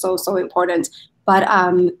connector is so, so important. But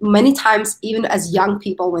many times, even as young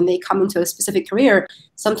people, when they come into a specific career,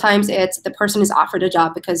 sometimes it's the person is offered a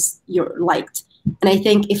job because you're liked. And I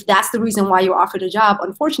think if that's the reason why you're offered a job,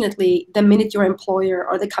 unfortunately, the minute your employer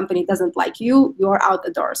or the company doesn't like you, you're out the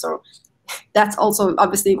door. So that's also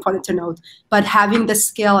obviously important to note. But having the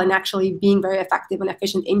skill and actually being very effective and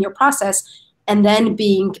efficient in your process and then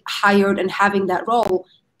being hired and having that role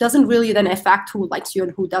doesn't really then affect who likes you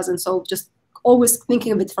and who doesn't. So just always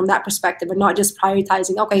thinking of it from that perspective and not just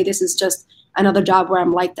prioritizing, okay, this is just another job where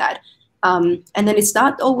I'm like that. And then it's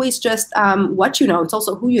not always just what you know, it's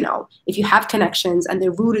also who you know. If you have connections and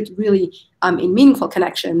they're rooted really in meaningful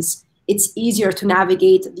connections, it's easier to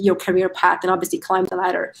navigate your career path and obviously climb the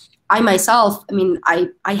ladder. I myself, I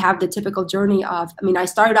have the typical journey of, I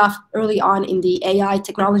started off early on in the AI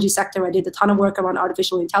technology sector. I did a ton of work around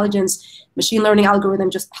artificial intelligence, machine learning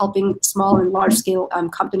algorithm, just helping small and large scale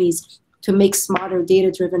companies to make smarter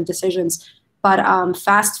data-driven decisions. But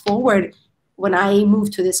fast forward, when I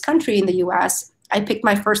moved to this country in the US, I picked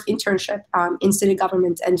my first internship in city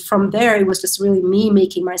government. And from there, it was just really me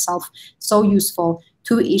making myself so useful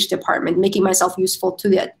to each department, making myself useful to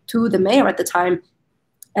the mayor at the time,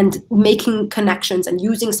 and making connections and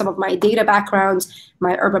using some of my data backgrounds,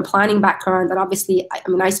 my urban planning background, and obviously,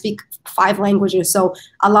 I speak 5 languages, so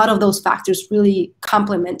a lot of those factors really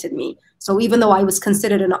complemented me. So even though I was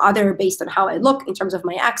considered an other based on how I look in terms of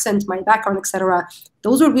my accent, my background, etc.,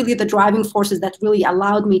 those were really the driving forces that really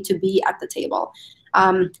allowed me to be at the table.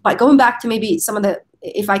 But going back to maybe some of the,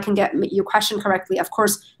 if I can get your question correctly, of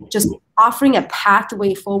course, just offering a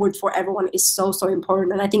pathway forward for everyone is so, so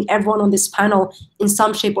important. And I think everyone on this panel, in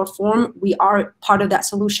some shape or form, we are part of that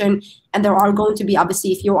solution. And there are going to be,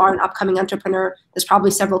 obviously, if you are an upcoming entrepreneur, there's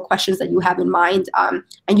probably several questions that you have in mind and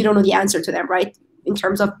you don't know the answer to them, right? in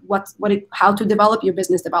terms of how to develop your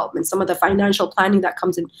business development, some of the financial planning that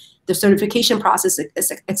comes in, the certification process,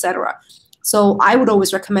 etc. So I would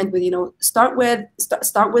always recommend with, start with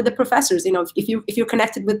the professors. If you're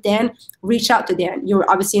connected with Dan, reach out to Dan. You're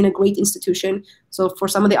obviously in a great institution. So for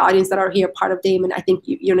some of the audience that are here, part of Daemen, I think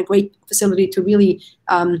you're in a great facility to really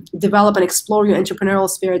develop and explore your entrepreneurial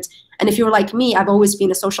spirit. And if you're like me, I've always been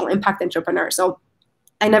a social impact entrepreneur. So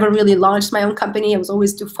I never really launched my own company. I was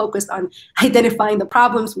always too focused on identifying the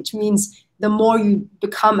problems, which means the more you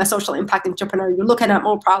become a social impact entrepreneur, you're looking at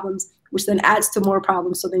more problems, which then adds to more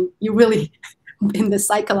problems. So then you're really in the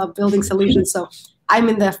cycle of building solutions. So I'm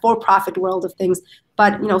in the for-profit world of things.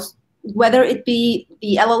 But whether it be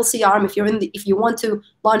the LLC arm, if you want to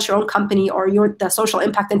launch your own company, or you're the social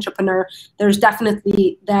impact entrepreneur, there's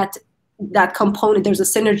definitely that component. There's a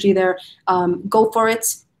synergy there. Go for it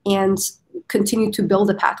and continue to build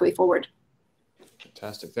a pathway forward.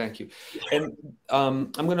 Fantastic, thank you. And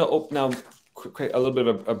I'm going to open now a little bit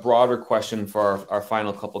of a broader question for our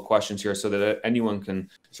final couple of questions here, so that anyone can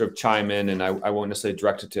sort of chime in, and I won't necessarily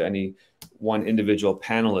direct it to any one individual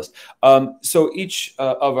panelist. So each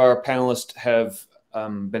of our panelists have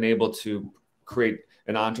been able to create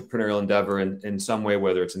an entrepreneurial endeavor in some way,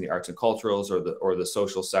 whether it's in the arts and culturals or the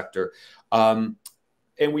social sector.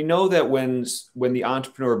 And we know that when the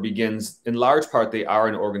entrepreneur begins, in large part, they are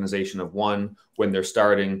an organization of one when they're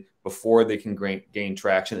starting, before they can gain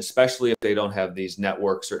traction, especially if they don't have these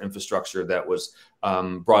networks or infrastructure that was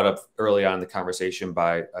brought up early on in the conversation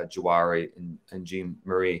by Jawari and Jean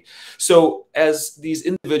Marie. So as these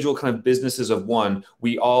individual kind of businesses of one,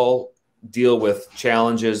 we all deal with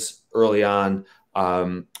challenges early on,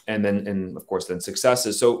 and of course then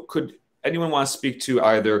successes. So could anyone want to speak to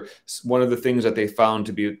either one of the things that they found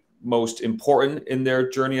to be most important in their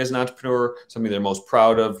journey as an entrepreneur, something they're most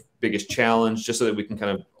proud of, biggest challenge, just so that we can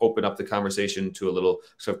kind of open up the conversation to a little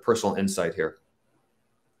sort of personal insight here?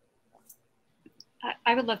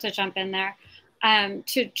 I would love to jump in there.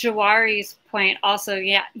 To Jawari's point also,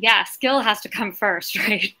 yeah, skill has to come first,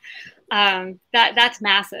 right? That's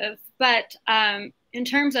massive. But in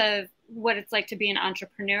terms of what it's like to be an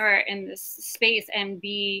entrepreneur in this space and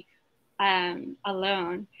be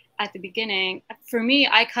alone at the beginning, for me,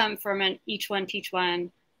 I come from an each one teach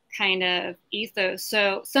one kind of ethos.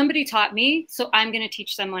 So somebody taught me, so I'm going to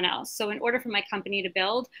teach someone else. So in order for my company to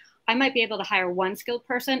build, I might be able to hire one skilled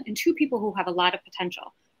person and two people who have a lot of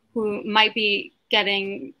potential, who might be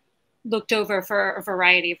getting looked over for a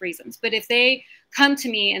variety of reasons. But if they come to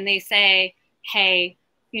me and they say, hey,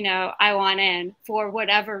 I want in for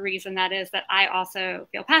whatever reason that is that I also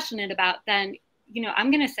feel passionate about, then,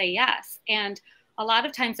 I'm going to say yes. And a lot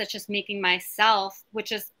of times that's just making myself,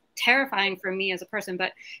 which is terrifying for me as a person,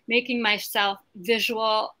 but making myself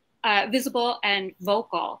visible and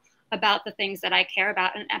vocal about the things that I care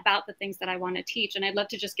about and about the things that I want to teach. And I'd love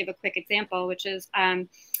to just give a quick example, which is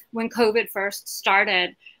when COVID first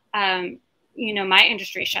started, my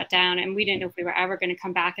industry shut down and we didn't know if we were ever going to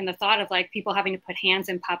come back. And the thought of like people having to put hands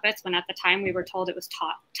in puppets when at the time we were told it was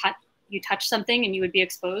you touch something and you would be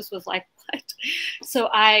exposed was like, what? So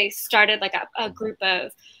I started like a group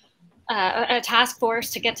of a task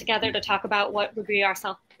force to get together to talk about what would be our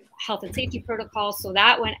health and safety protocols, so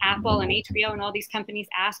that when Apple and HBO and all these companies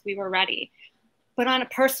asked, we were ready. But on a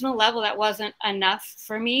personal level, that wasn't enough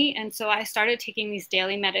for me. And so I started taking these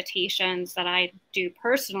daily meditations that I do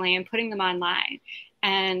personally and putting them online.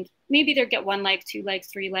 And maybe they'd get 1 like, 2 likes,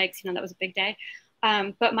 3 likes, that was a big day.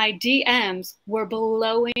 But my DMs were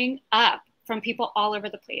blowing up from people all over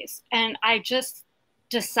the place. And I just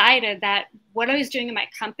decided that what I was doing in my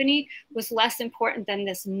company was less important than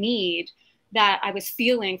this need that I was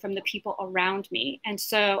feeling from the people around me. And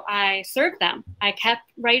so I served them. I kept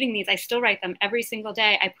writing these. I still write them every single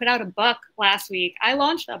day. I put out a book last week. I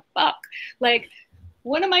launched a book. Like,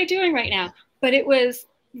 what am I doing right now? But it was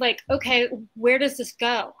like, okay, where does this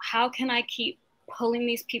go? How can I keep pulling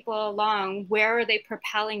these people along? Where are they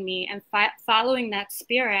propelling me? And following that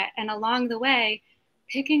spirit. And along the way,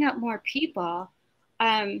 picking up more people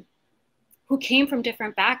who came from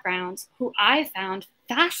different backgrounds, who I found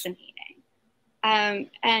fascinating,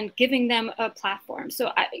 and giving them a platform.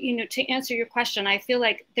 So, to answer your question, I feel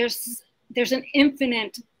like there's an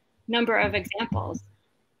infinite number of examples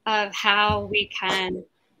of how we can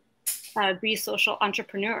be social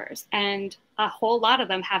entrepreneurs, and a whole lot of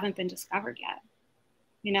them haven't been discovered yet.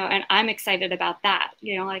 And I'm excited about that.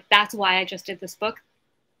 Like that's why I just did this book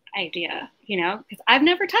idea, because I've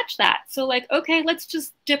never touched that. So like, okay, let's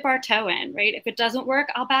just dip our toe in, right? If it doesn't work,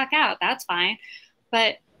 I'll back out. That's fine.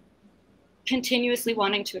 But continuously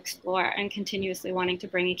wanting to explore and continuously wanting to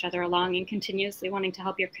bring each other along and continuously wanting to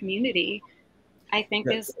help your community I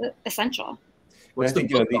think is essential. I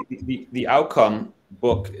think the outcome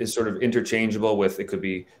book is sort of interchangeable with it could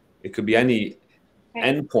be any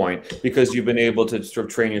endpoint, because you've been able to sort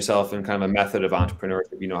of train yourself in kind of a method of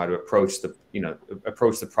entrepreneurship. You know how to approach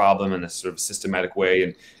the problem in a sort of systematic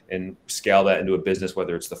way and scale that into a business,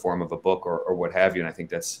 whether it's the form of a book or what have you. And I think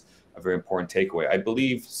that's a very important takeaway. I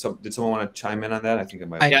believe did someone want to chime in on that? I think I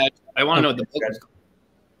might. Yeah, I want to know what the book is called.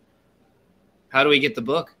 How do we get the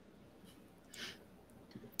book?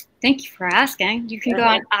 Thank you for asking. You can go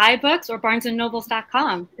on iBooks or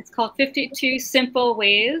barnesandnobles.com. It's called 52 Simple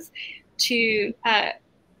Ways to oh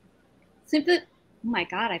my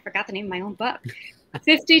God, I forgot the name of my own book.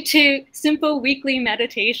 52 Simple Weekly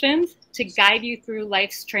Meditations to Guide You Through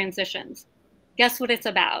Life's Transitions. Guess what it's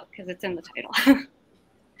about? Because it's in the title.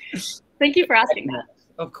 Thank you for asking that.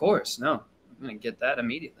 Of course. No, I'm going to get that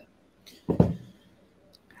immediately.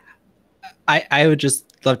 I would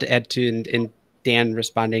just love to add to, in Dan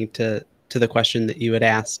responding to the question that you had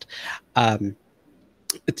asked,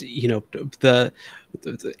 you know, the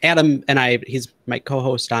Adam and I, he's my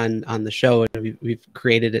co-host on the show, and we've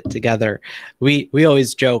created it together. We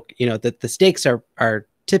always joke, you know, that the stakes are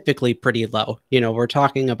typically pretty low. You know, we're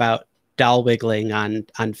talking about doll wiggling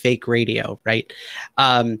on fake radio, right?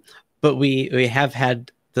 But we have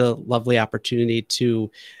had the lovely opportunity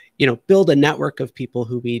to, you know, build a network of people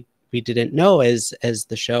who we didn't know as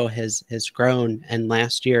the show has grown. And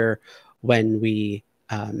last year, when we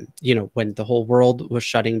you know, when the whole world was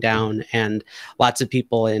shutting down and lots of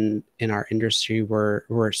people in our industry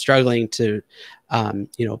were struggling to,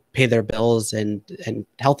 you know, pay their bills and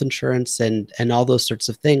health insurance and all those sorts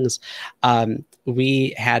of things,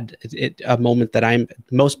 we had a moment that I'm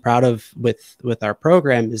most proud of with our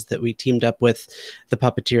program is that we teamed up with the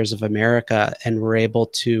Puppeteers of America and were able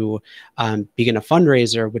to begin a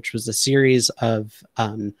fundraiser, which was a series of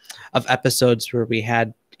episodes where we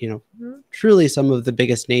had, you know, truly some of the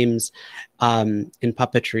biggest names in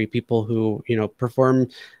puppetry, people who, you know, perform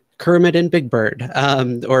Kermit and Big Bird,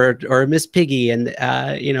 or Miss Piggy, and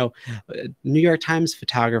you know, New York Times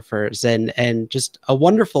photographers, and just a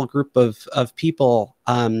wonderful group of people,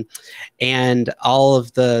 and all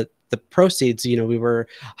of the proceeds. You know, we were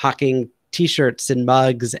hawking T-shirts and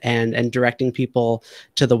mugs and directing people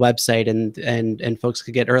to the website, and folks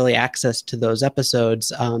could get early access to those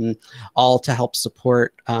episodes, all to help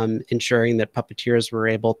support ensuring that puppeteers were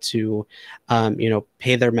able to, you know,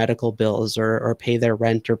 pay their medical bills or pay their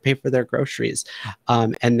rent or pay for their groceries.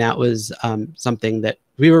 And that was something that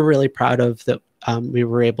we were really proud of, that we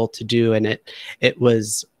were able to do, and it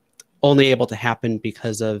was only able to happen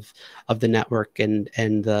because of the network and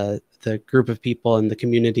the group of people and the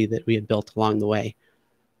community that we had built along the way.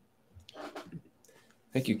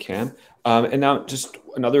 Thank you, Cam. And now just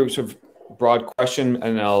another sort of broad question,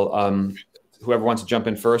 and I'll whoever wants to jump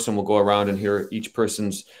in first, and we'll go around and hear each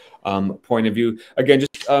person's point of view. Again,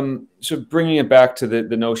 just sort of bringing it back to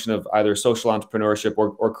the notion of either social entrepreneurship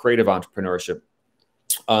or creative entrepreneurship.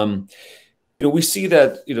 You know, we see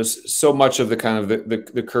that, you know, so much of the kind of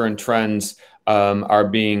the current trends are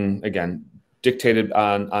being, again, dictated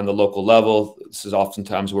on the local level. This is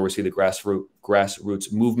oftentimes where we see the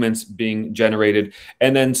grassroots movements being generated,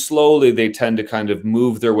 and then slowly they tend to kind of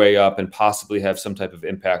move their way up and possibly have some type of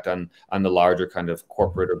impact on the larger kind of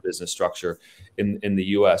corporate or business structure in the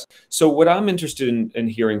U.S. So what I'm interested in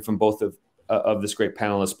hearing from both of this great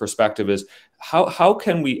panelist perspective is how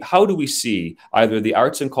do we see either the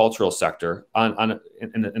arts and cultural sector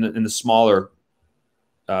in the smaller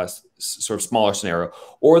sort of smaller scenario,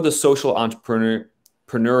 or the social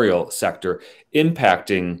entrepreneurial sector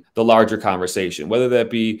impacting the larger conversation, whether that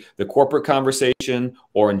be the corporate conversation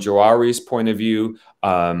or, in Jawari's point of view,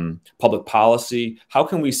 public policy. How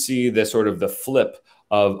can we see the sort of the flip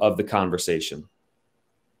of the conversation?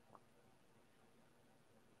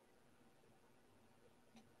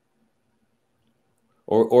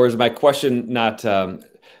 Or is my question not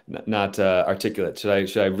articulate? Should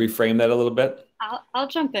I reframe that a little bit? I'll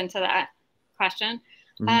jump into that question.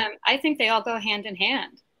 I think they all go hand in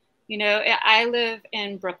hand. You know, I live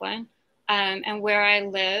in Brooklyn, and where I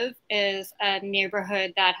live is a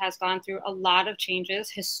neighborhood that has gone through a lot of changes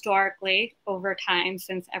historically over time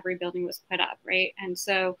since every building was put up, right? And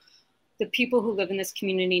so the people who live in this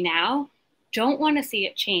community now don't want to see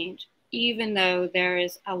it change, even though there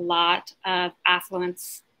is a lot of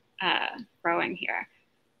affluence growing here.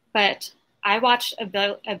 But I watched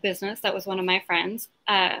a business that was one of my friends'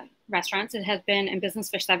 restaurants. It has been in business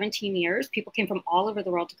for 17 years. People came from all over the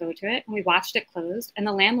world to go to it, and we watched it close. And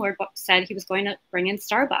the landlord said he was going to bring in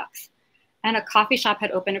Starbucks, and a coffee shop had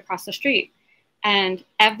opened across the street. And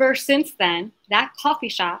ever since then, that coffee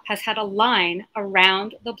shop has had a line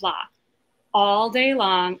around the block all day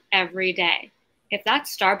long, every day. If that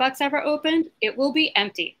Starbucks ever opened, it will be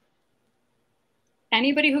empty.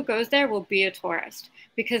 Anybody who goes there will be a tourist,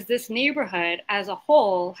 because this neighborhood as a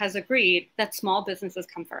whole has agreed that small businesses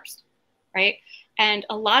come first, right? And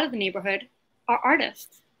a lot of the neighborhood are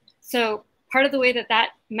artists. So part of the way that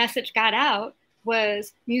that message got out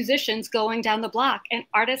was musicians going down the block and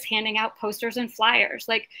artists handing out posters and flyers.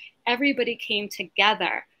 Like, everybody came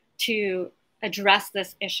together to address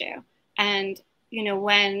this issue. And you know,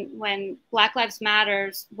 when Black Lives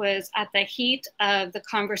Matters was at the heat of the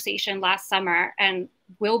conversation last summer, and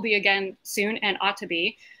will be again soon and ought to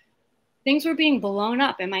be, things were being blown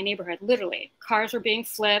up in my neighborhood, literally. Cars were being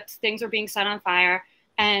flipped, things were being set on fire,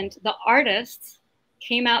 and the artists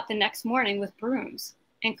came out the next morning with brooms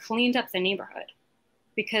and cleaned up the neighborhood,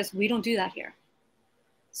 because we don't do that here.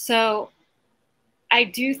 So I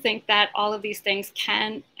do think that all of these things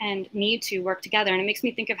can and need to work together. And it makes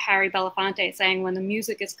me think of Harry Belafonte saying, when the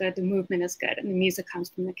music is good, the movement is good, and the music comes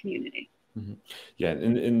from the community. Mm-hmm. Yeah,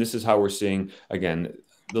 and this is how we're seeing, again,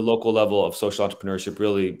 the local level of social entrepreneurship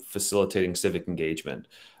really facilitating civic engagement.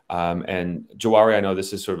 And Jawari, I know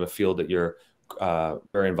this is sort of a field that you're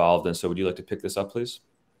very involved in. So would you like to pick this up, please?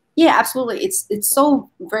 Yeah, absolutely. It's so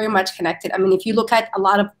very much connected. I mean, if you look at a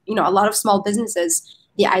lot of small businesses,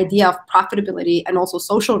 the idea of profitability and also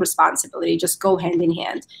social responsibility just go hand in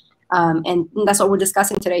hand. And that's what we're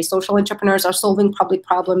discussing today. Social entrepreneurs are solving public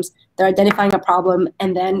problems. They're identifying a problem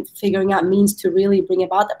and then figuring out means to really bring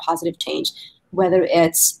about a positive change, whether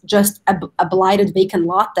it's just a blighted vacant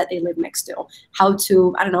lot that they live next to, how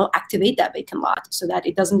to, I don't know, activate that vacant lot so that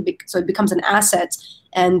it doesn't so it becomes an asset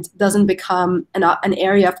and doesn't become an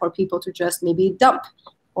area for people to just maybe dump,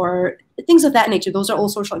 or things of that nature. Those are all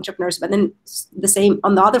social entrepreneurs. But then the same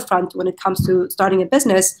on the other front, when it comes to starting a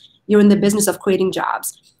business, you're in the business of creating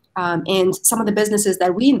jobs. And some of the businesses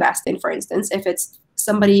that we invest in, for instance, if it's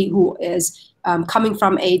somebody who is coming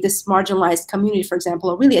from a marginalized community, for example,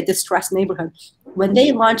 or really a distressed neighborhood, when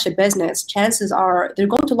they launch a business, chances are they're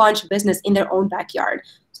going to launch a business in their own backyard.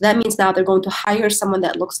 So that means now they're going to hire someone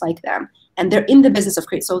that looks like them. And they're in the business of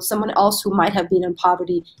create. So someone else who might have been in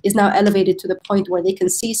poverty is now elevated to the point where they can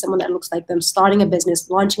see someone that looks like them starting a business,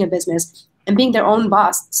 launching a business, and being their own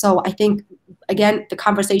boss. So I think, again, the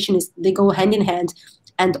conversation is they go hand in hand.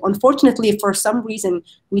 And unfortunately, for some reason,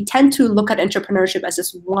 we tend to look at entrepreneurship as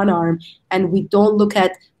this one arm, and we don't look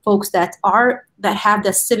at folks that have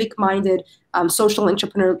the civic-minded social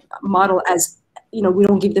entrepreneur model as, you know, we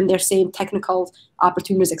don't give them their same technical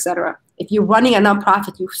opportunities, et cetera. If you're running a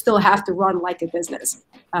nonprofit, you still have to run like a business.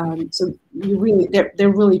 So you really, they're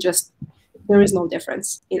really just, there is no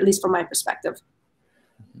difference, at least from my perspective.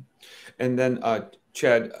 And then,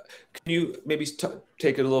 Chad, can you maybe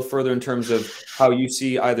take it a little further in terms of how you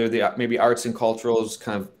see either the maybe arts and culturals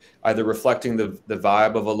kind of either reflecting the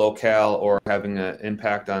vibe of a locale or having an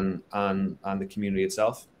impact on the community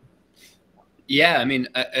itself? Yeah, I mean,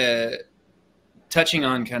 touching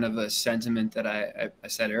on kind of a sentiment that I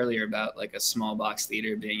said earlier about like a small box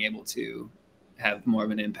theater being able to have more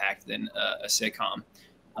of an impact than a sitcom.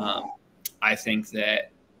 I think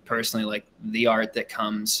that personally, like the art that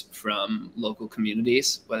comes from local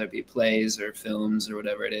communities, whether it be plays or films or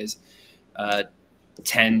whatever it is,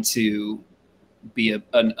 tend to be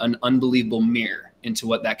an unbelievable mirror into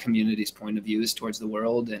what that community's point of view is towards the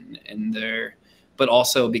world and their, but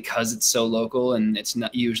also because it's so local and it's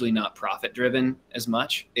not usually not profit driven as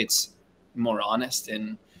much, it's more honest,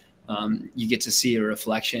 and you get to see a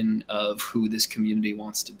reflection of who this community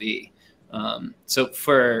wants to be. So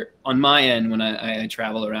on my end, when I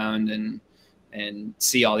travel around and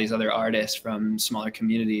see all these other artists from smaller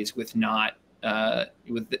communities with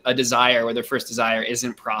with a desire where their first desire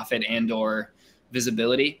isn't profit and or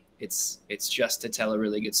visibility, it's just to tell a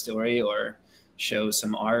really good story or show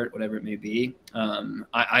some art, whatever it may be.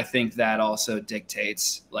 I think that also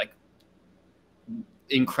dictates like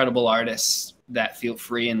incredible artists that feel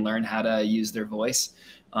free and learn how to use their voice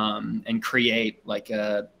and create like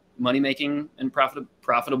a money-making and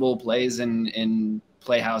profitable plays and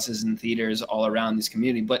playhouses and theaters all around this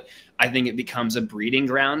community. But I think it becomes a breeding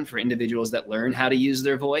ground for individuals that learn how to use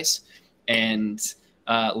their voice and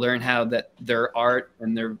learn how that their art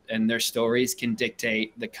and their stories can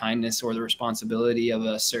dictate the kindness or the responsibility of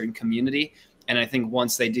a certain community. And I think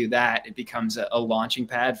once they do that, it becomes a launching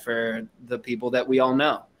pad for the people that we all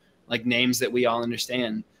know, like names that we all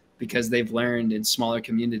understand, because they've learned in smaller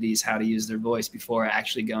communities how to use their voice before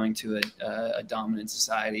actually going to a dominant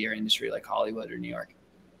society or industry like Hollywood or New York.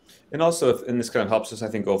 And also, and this kind of helps us, I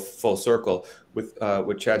think, go full circle with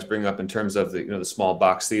what Chad's bringing up in terms of the the small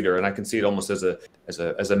box theater, and I can see it almost as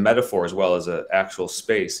a metaphor as well as an actual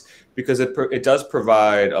space, because it does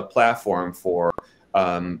provide a platform for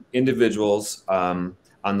individuals on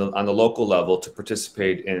the local level to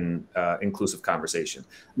participate in inclusive conversation.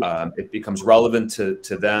 It becomes relevant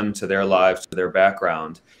to them, to their lives, to their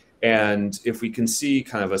background, and if we can see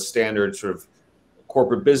kind of a standard sort of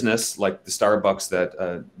corporate business like the Starbucks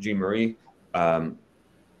that Jean Marie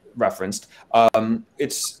referenced,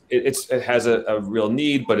 it has a real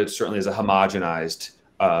need, but it certainly is a homogenized,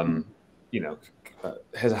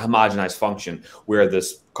 has a homogenized function, where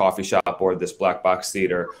this coffee shop or this black box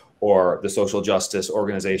theater or the social justice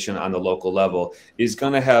organization on the local level is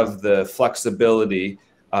going to have the flexibility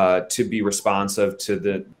to be responsive to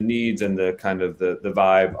the needs and the kind of the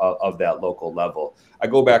vibe of that local level. I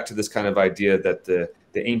go back to this kind of idea that the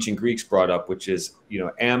ancient Greeks brought up, which is,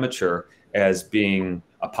 amateur as being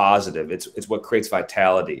a positive. It's what creates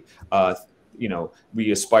vitality.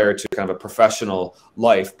 We aspire to kind of a professional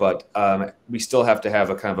life, but we still have to have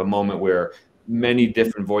a kind of a moment where many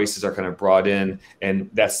different voices are kind of brought in, and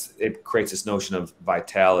it creates this notion of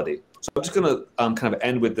vitality. So I'm just going to kind of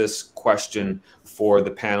end with this question for the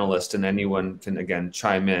panelists, and anyone can again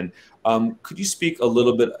chime in. Could you speak a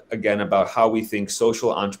little bit again about how we think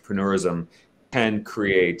social entrepreneurism can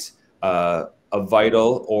create a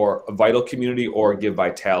vital community or give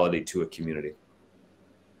vitality to a community?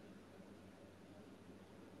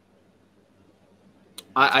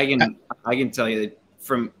 I can tell you that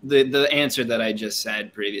from the answer that I just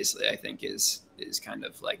said previously, I think is kind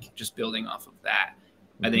of like just building off of that.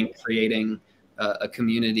 I think creating a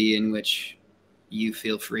community in which you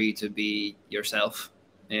feel free to be yourself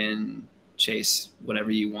and chase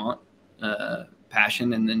whatever you want,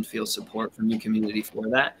 passion, and then feel support from your community for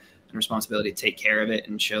that, and responsibility to take care of it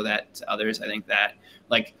and show that to others. I think that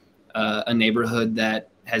like a neighborhood that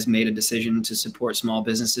has made a decision to support small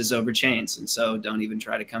businesses over chains, and so don't even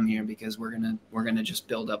try to come here because we're gonna just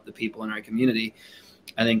build up the people in our community.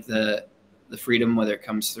 I think the freedom, whether it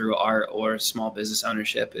comes through art or small business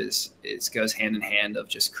ownership, goes hand in hand of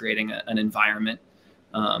just creating an environment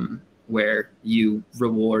where you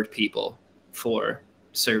reward people for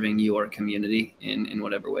serving your community in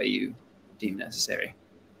whatever way you deem necessary.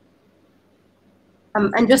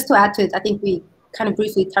 And just to add to it, I think we kind of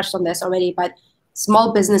briefly touched on this already, but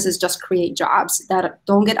small businesses just create jobs that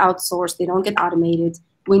don't get outsourced, they don't get automated.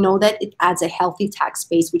 We know that it adds a healthy tax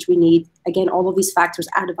base, which we need. Again, all of these factors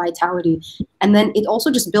add vitality. And then it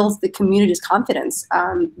also just builds the community's confidence.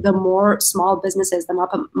 The more small businesses, the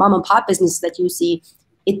mom and pop businesses that you see,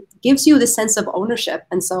 it gives you the sense of ownership.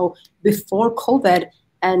 And so before COVID,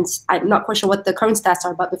 and I'm not quite sure what the current stats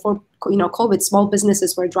are, but before COVID, small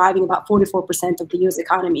businesses were driving about 44% of the U.S.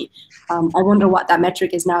 economy. I wonder what that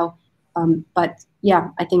metric is now. But yeah,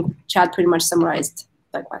 I think Chad pretty much summarized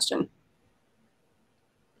that question.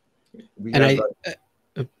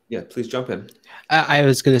 Yeah, please jump in. I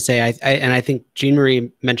was going to say, I think Jean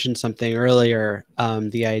Marie mentioned something earlier,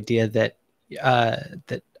 the idea that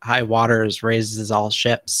that high waters raises all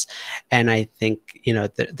ships, and I think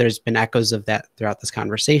there's been echoes of that throughout this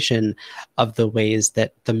conversation, of the ways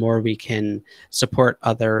that the more we can support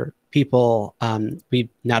other people, we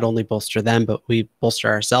not only bolster them, but we bolster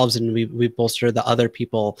ourselves, and we bolster the other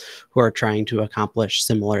people who are trying to accomplish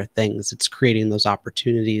similar things. It's creating those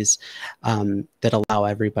opportunities that allow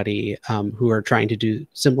everybody who are trying to do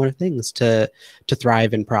similar things to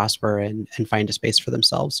thrive and prosper and find a space for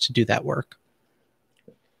themselves to do that work.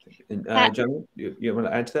 And Jen, you want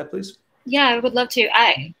to add to that, please? Yeah, I would love to.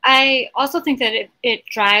 I also think that it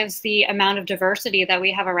drives the amount of diversity that we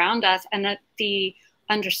have around us, and that the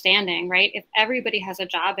understanding, right? If everybody has a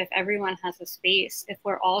job, if everyone has a space, if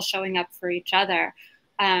we're all showing up for each other,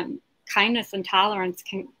 kindness and tolerance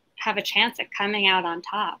can have a chance at coming out on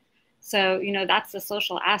top. So, that's the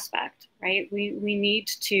social aspect, right? We need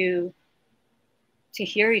to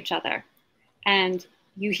hear each other. And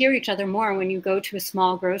you hear each other more when you go to a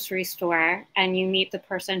small grocery store and you meet the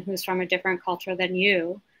person who's from a different culture than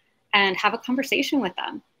you and have a conversation with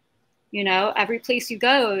them. Every place you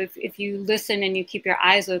go, if you listen and you keep your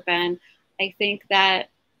eyes open, I think that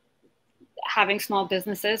having small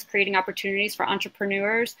businesses, creating opportunities for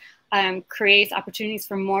entrepreneurs, creates opportunities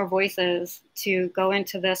for more voices to go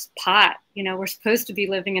into this pot. We're supposed to be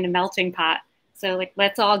living in a melting pot. So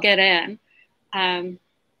let's all get in.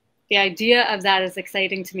 The idea of that is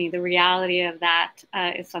exciting to me. The reality of that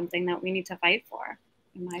is something that we need to fight for,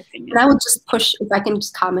 in my opinion. And I would just push, if I can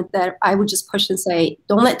just comment there, I would just push and say,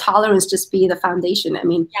 don't let tolerance just be the foundation. I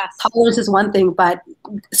mean, yes, tolerance is one thing, but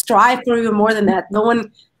strive for even more than that. No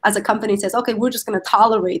one as a company says, okay, we're just going to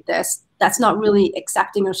tolerate this, that's not really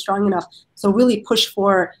accepting or strong enough. So really push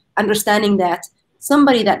for understanding that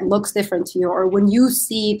somebody that looks different to you, or when you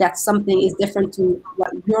see that something is different to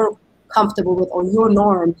what you're comfortable with or your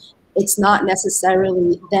norm, it's not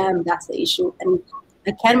necessarily them that's the issue. And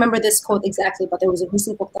I can't remember this quote exactly, but there was a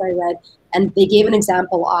recent book that I read, and they gave an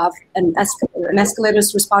example of an escalator. An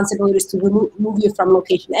escalator's responsibility is to move you from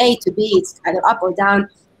location A to B. It's either up or down.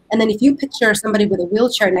 And then if you picture somebody with a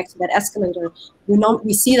wheelchair next to that escalator,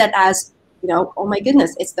 we see that as, oh my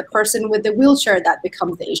goodness, it's the person with the wheelchair that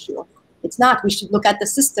becomes the issue. It's not. We should look at the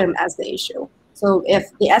system as the issue. So if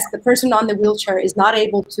the person on the wheelchair is not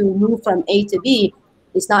able to move from A to B,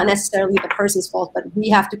 it's not necessarily the person's fault, but we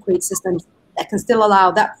have to create systems that can still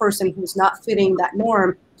allow that person who's not fitting that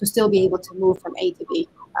norm to still be able to move from A to B.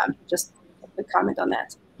 Just a quick comment on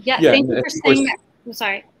that. Yeah, thank you for saying that. I'm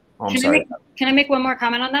sorry. Can I make one more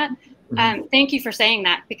comment on that? Mm-hmm. Thank you for saying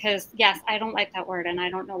that, because yes, I don't like that word, and I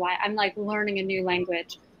don't know why. I'm like learning a new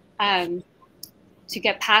language to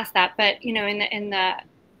get past that. But in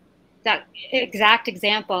that exact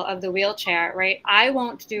example of the wheelchair, right? I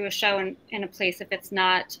won't do a show in a place if it's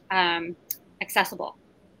not accessible.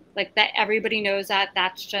 Like that, everybody knows that.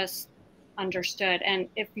 That's just understood. And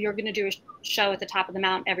if you're going to do a show at the top of the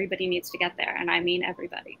mountain, everybody needs to get there, and I mean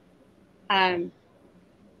everybody.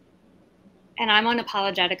 And I'm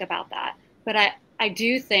unapologetic about that. But I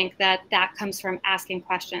do think that comes from asking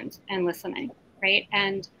questions and listening, right?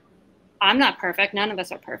 And I'm not perfect. None of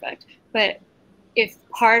us are perfect. But if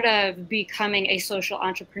part of becoming a social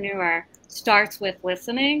entrepreneur starts with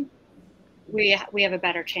listening, we have a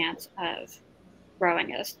better chance of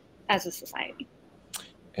growing as a society.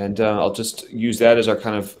 And I'll just use that as our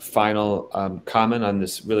kind of final comment on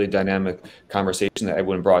this really dynamic conversation that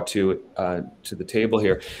everyone brought to the table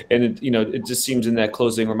here. And it just seems in that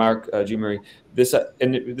closing remark, Jean-Marie, this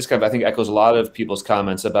kind of I think echoes a lot of people's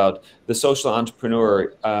comments about the social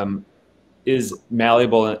entrepreneur is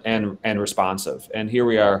malleable and responsive. And here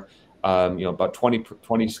we are, about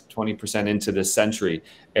 20% into this century,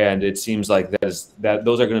 and it seems like those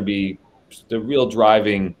are going to be the real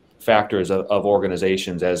driving factors of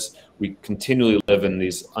organizations as we continually live in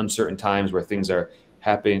these uncertain times where things are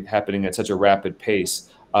happening at such a rapid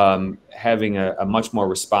pace. Having a much more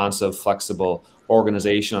responsive, flexible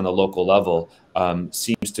organization on the local level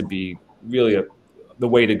seems to be really the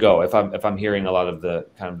way to go. If I'm hearing a lot of the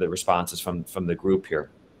kind of the responses from the group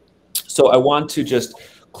here. So I want to just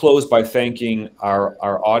close by thanking our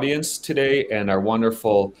audience today and our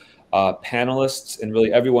wonderful panelists and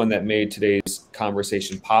really everyone that made today's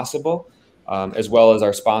conversation possible, as well as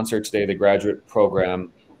our sponsor today, the graduate program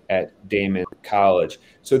at Daemen College.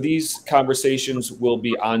 So these conversations will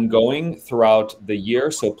be ongoing throughout the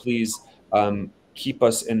year. So please keep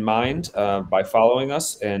us in mind by following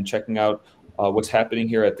us and checking out what's happening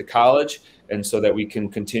here at the college, and so that we can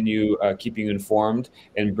continue keeping you informed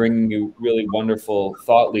and bringing you really wonderful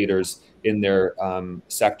thought leaders in their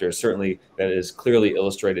sectors, certainly that is clearly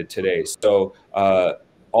illustrated today. So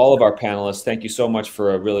all of our panelists, thank you so much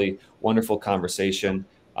for a really wonderful conversation.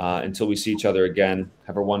 Until we see each other again,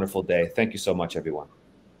 have a wonderful day. Thank you so much, everyone.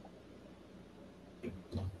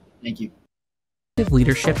 Thank you.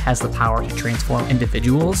 Leadership has the power to transform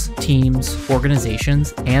individuals, teams,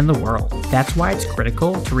 organizations, and the world. That's why it's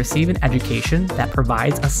critical to receive an education that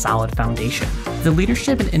provides a solid foundation. The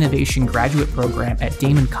Leadership and Innovation graduate program at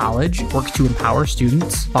Daemen College works to empower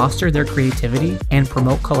students, foster their creativity, and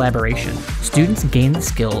promote collaboration. Students gain the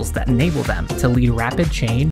skills that enable them to lead rapid change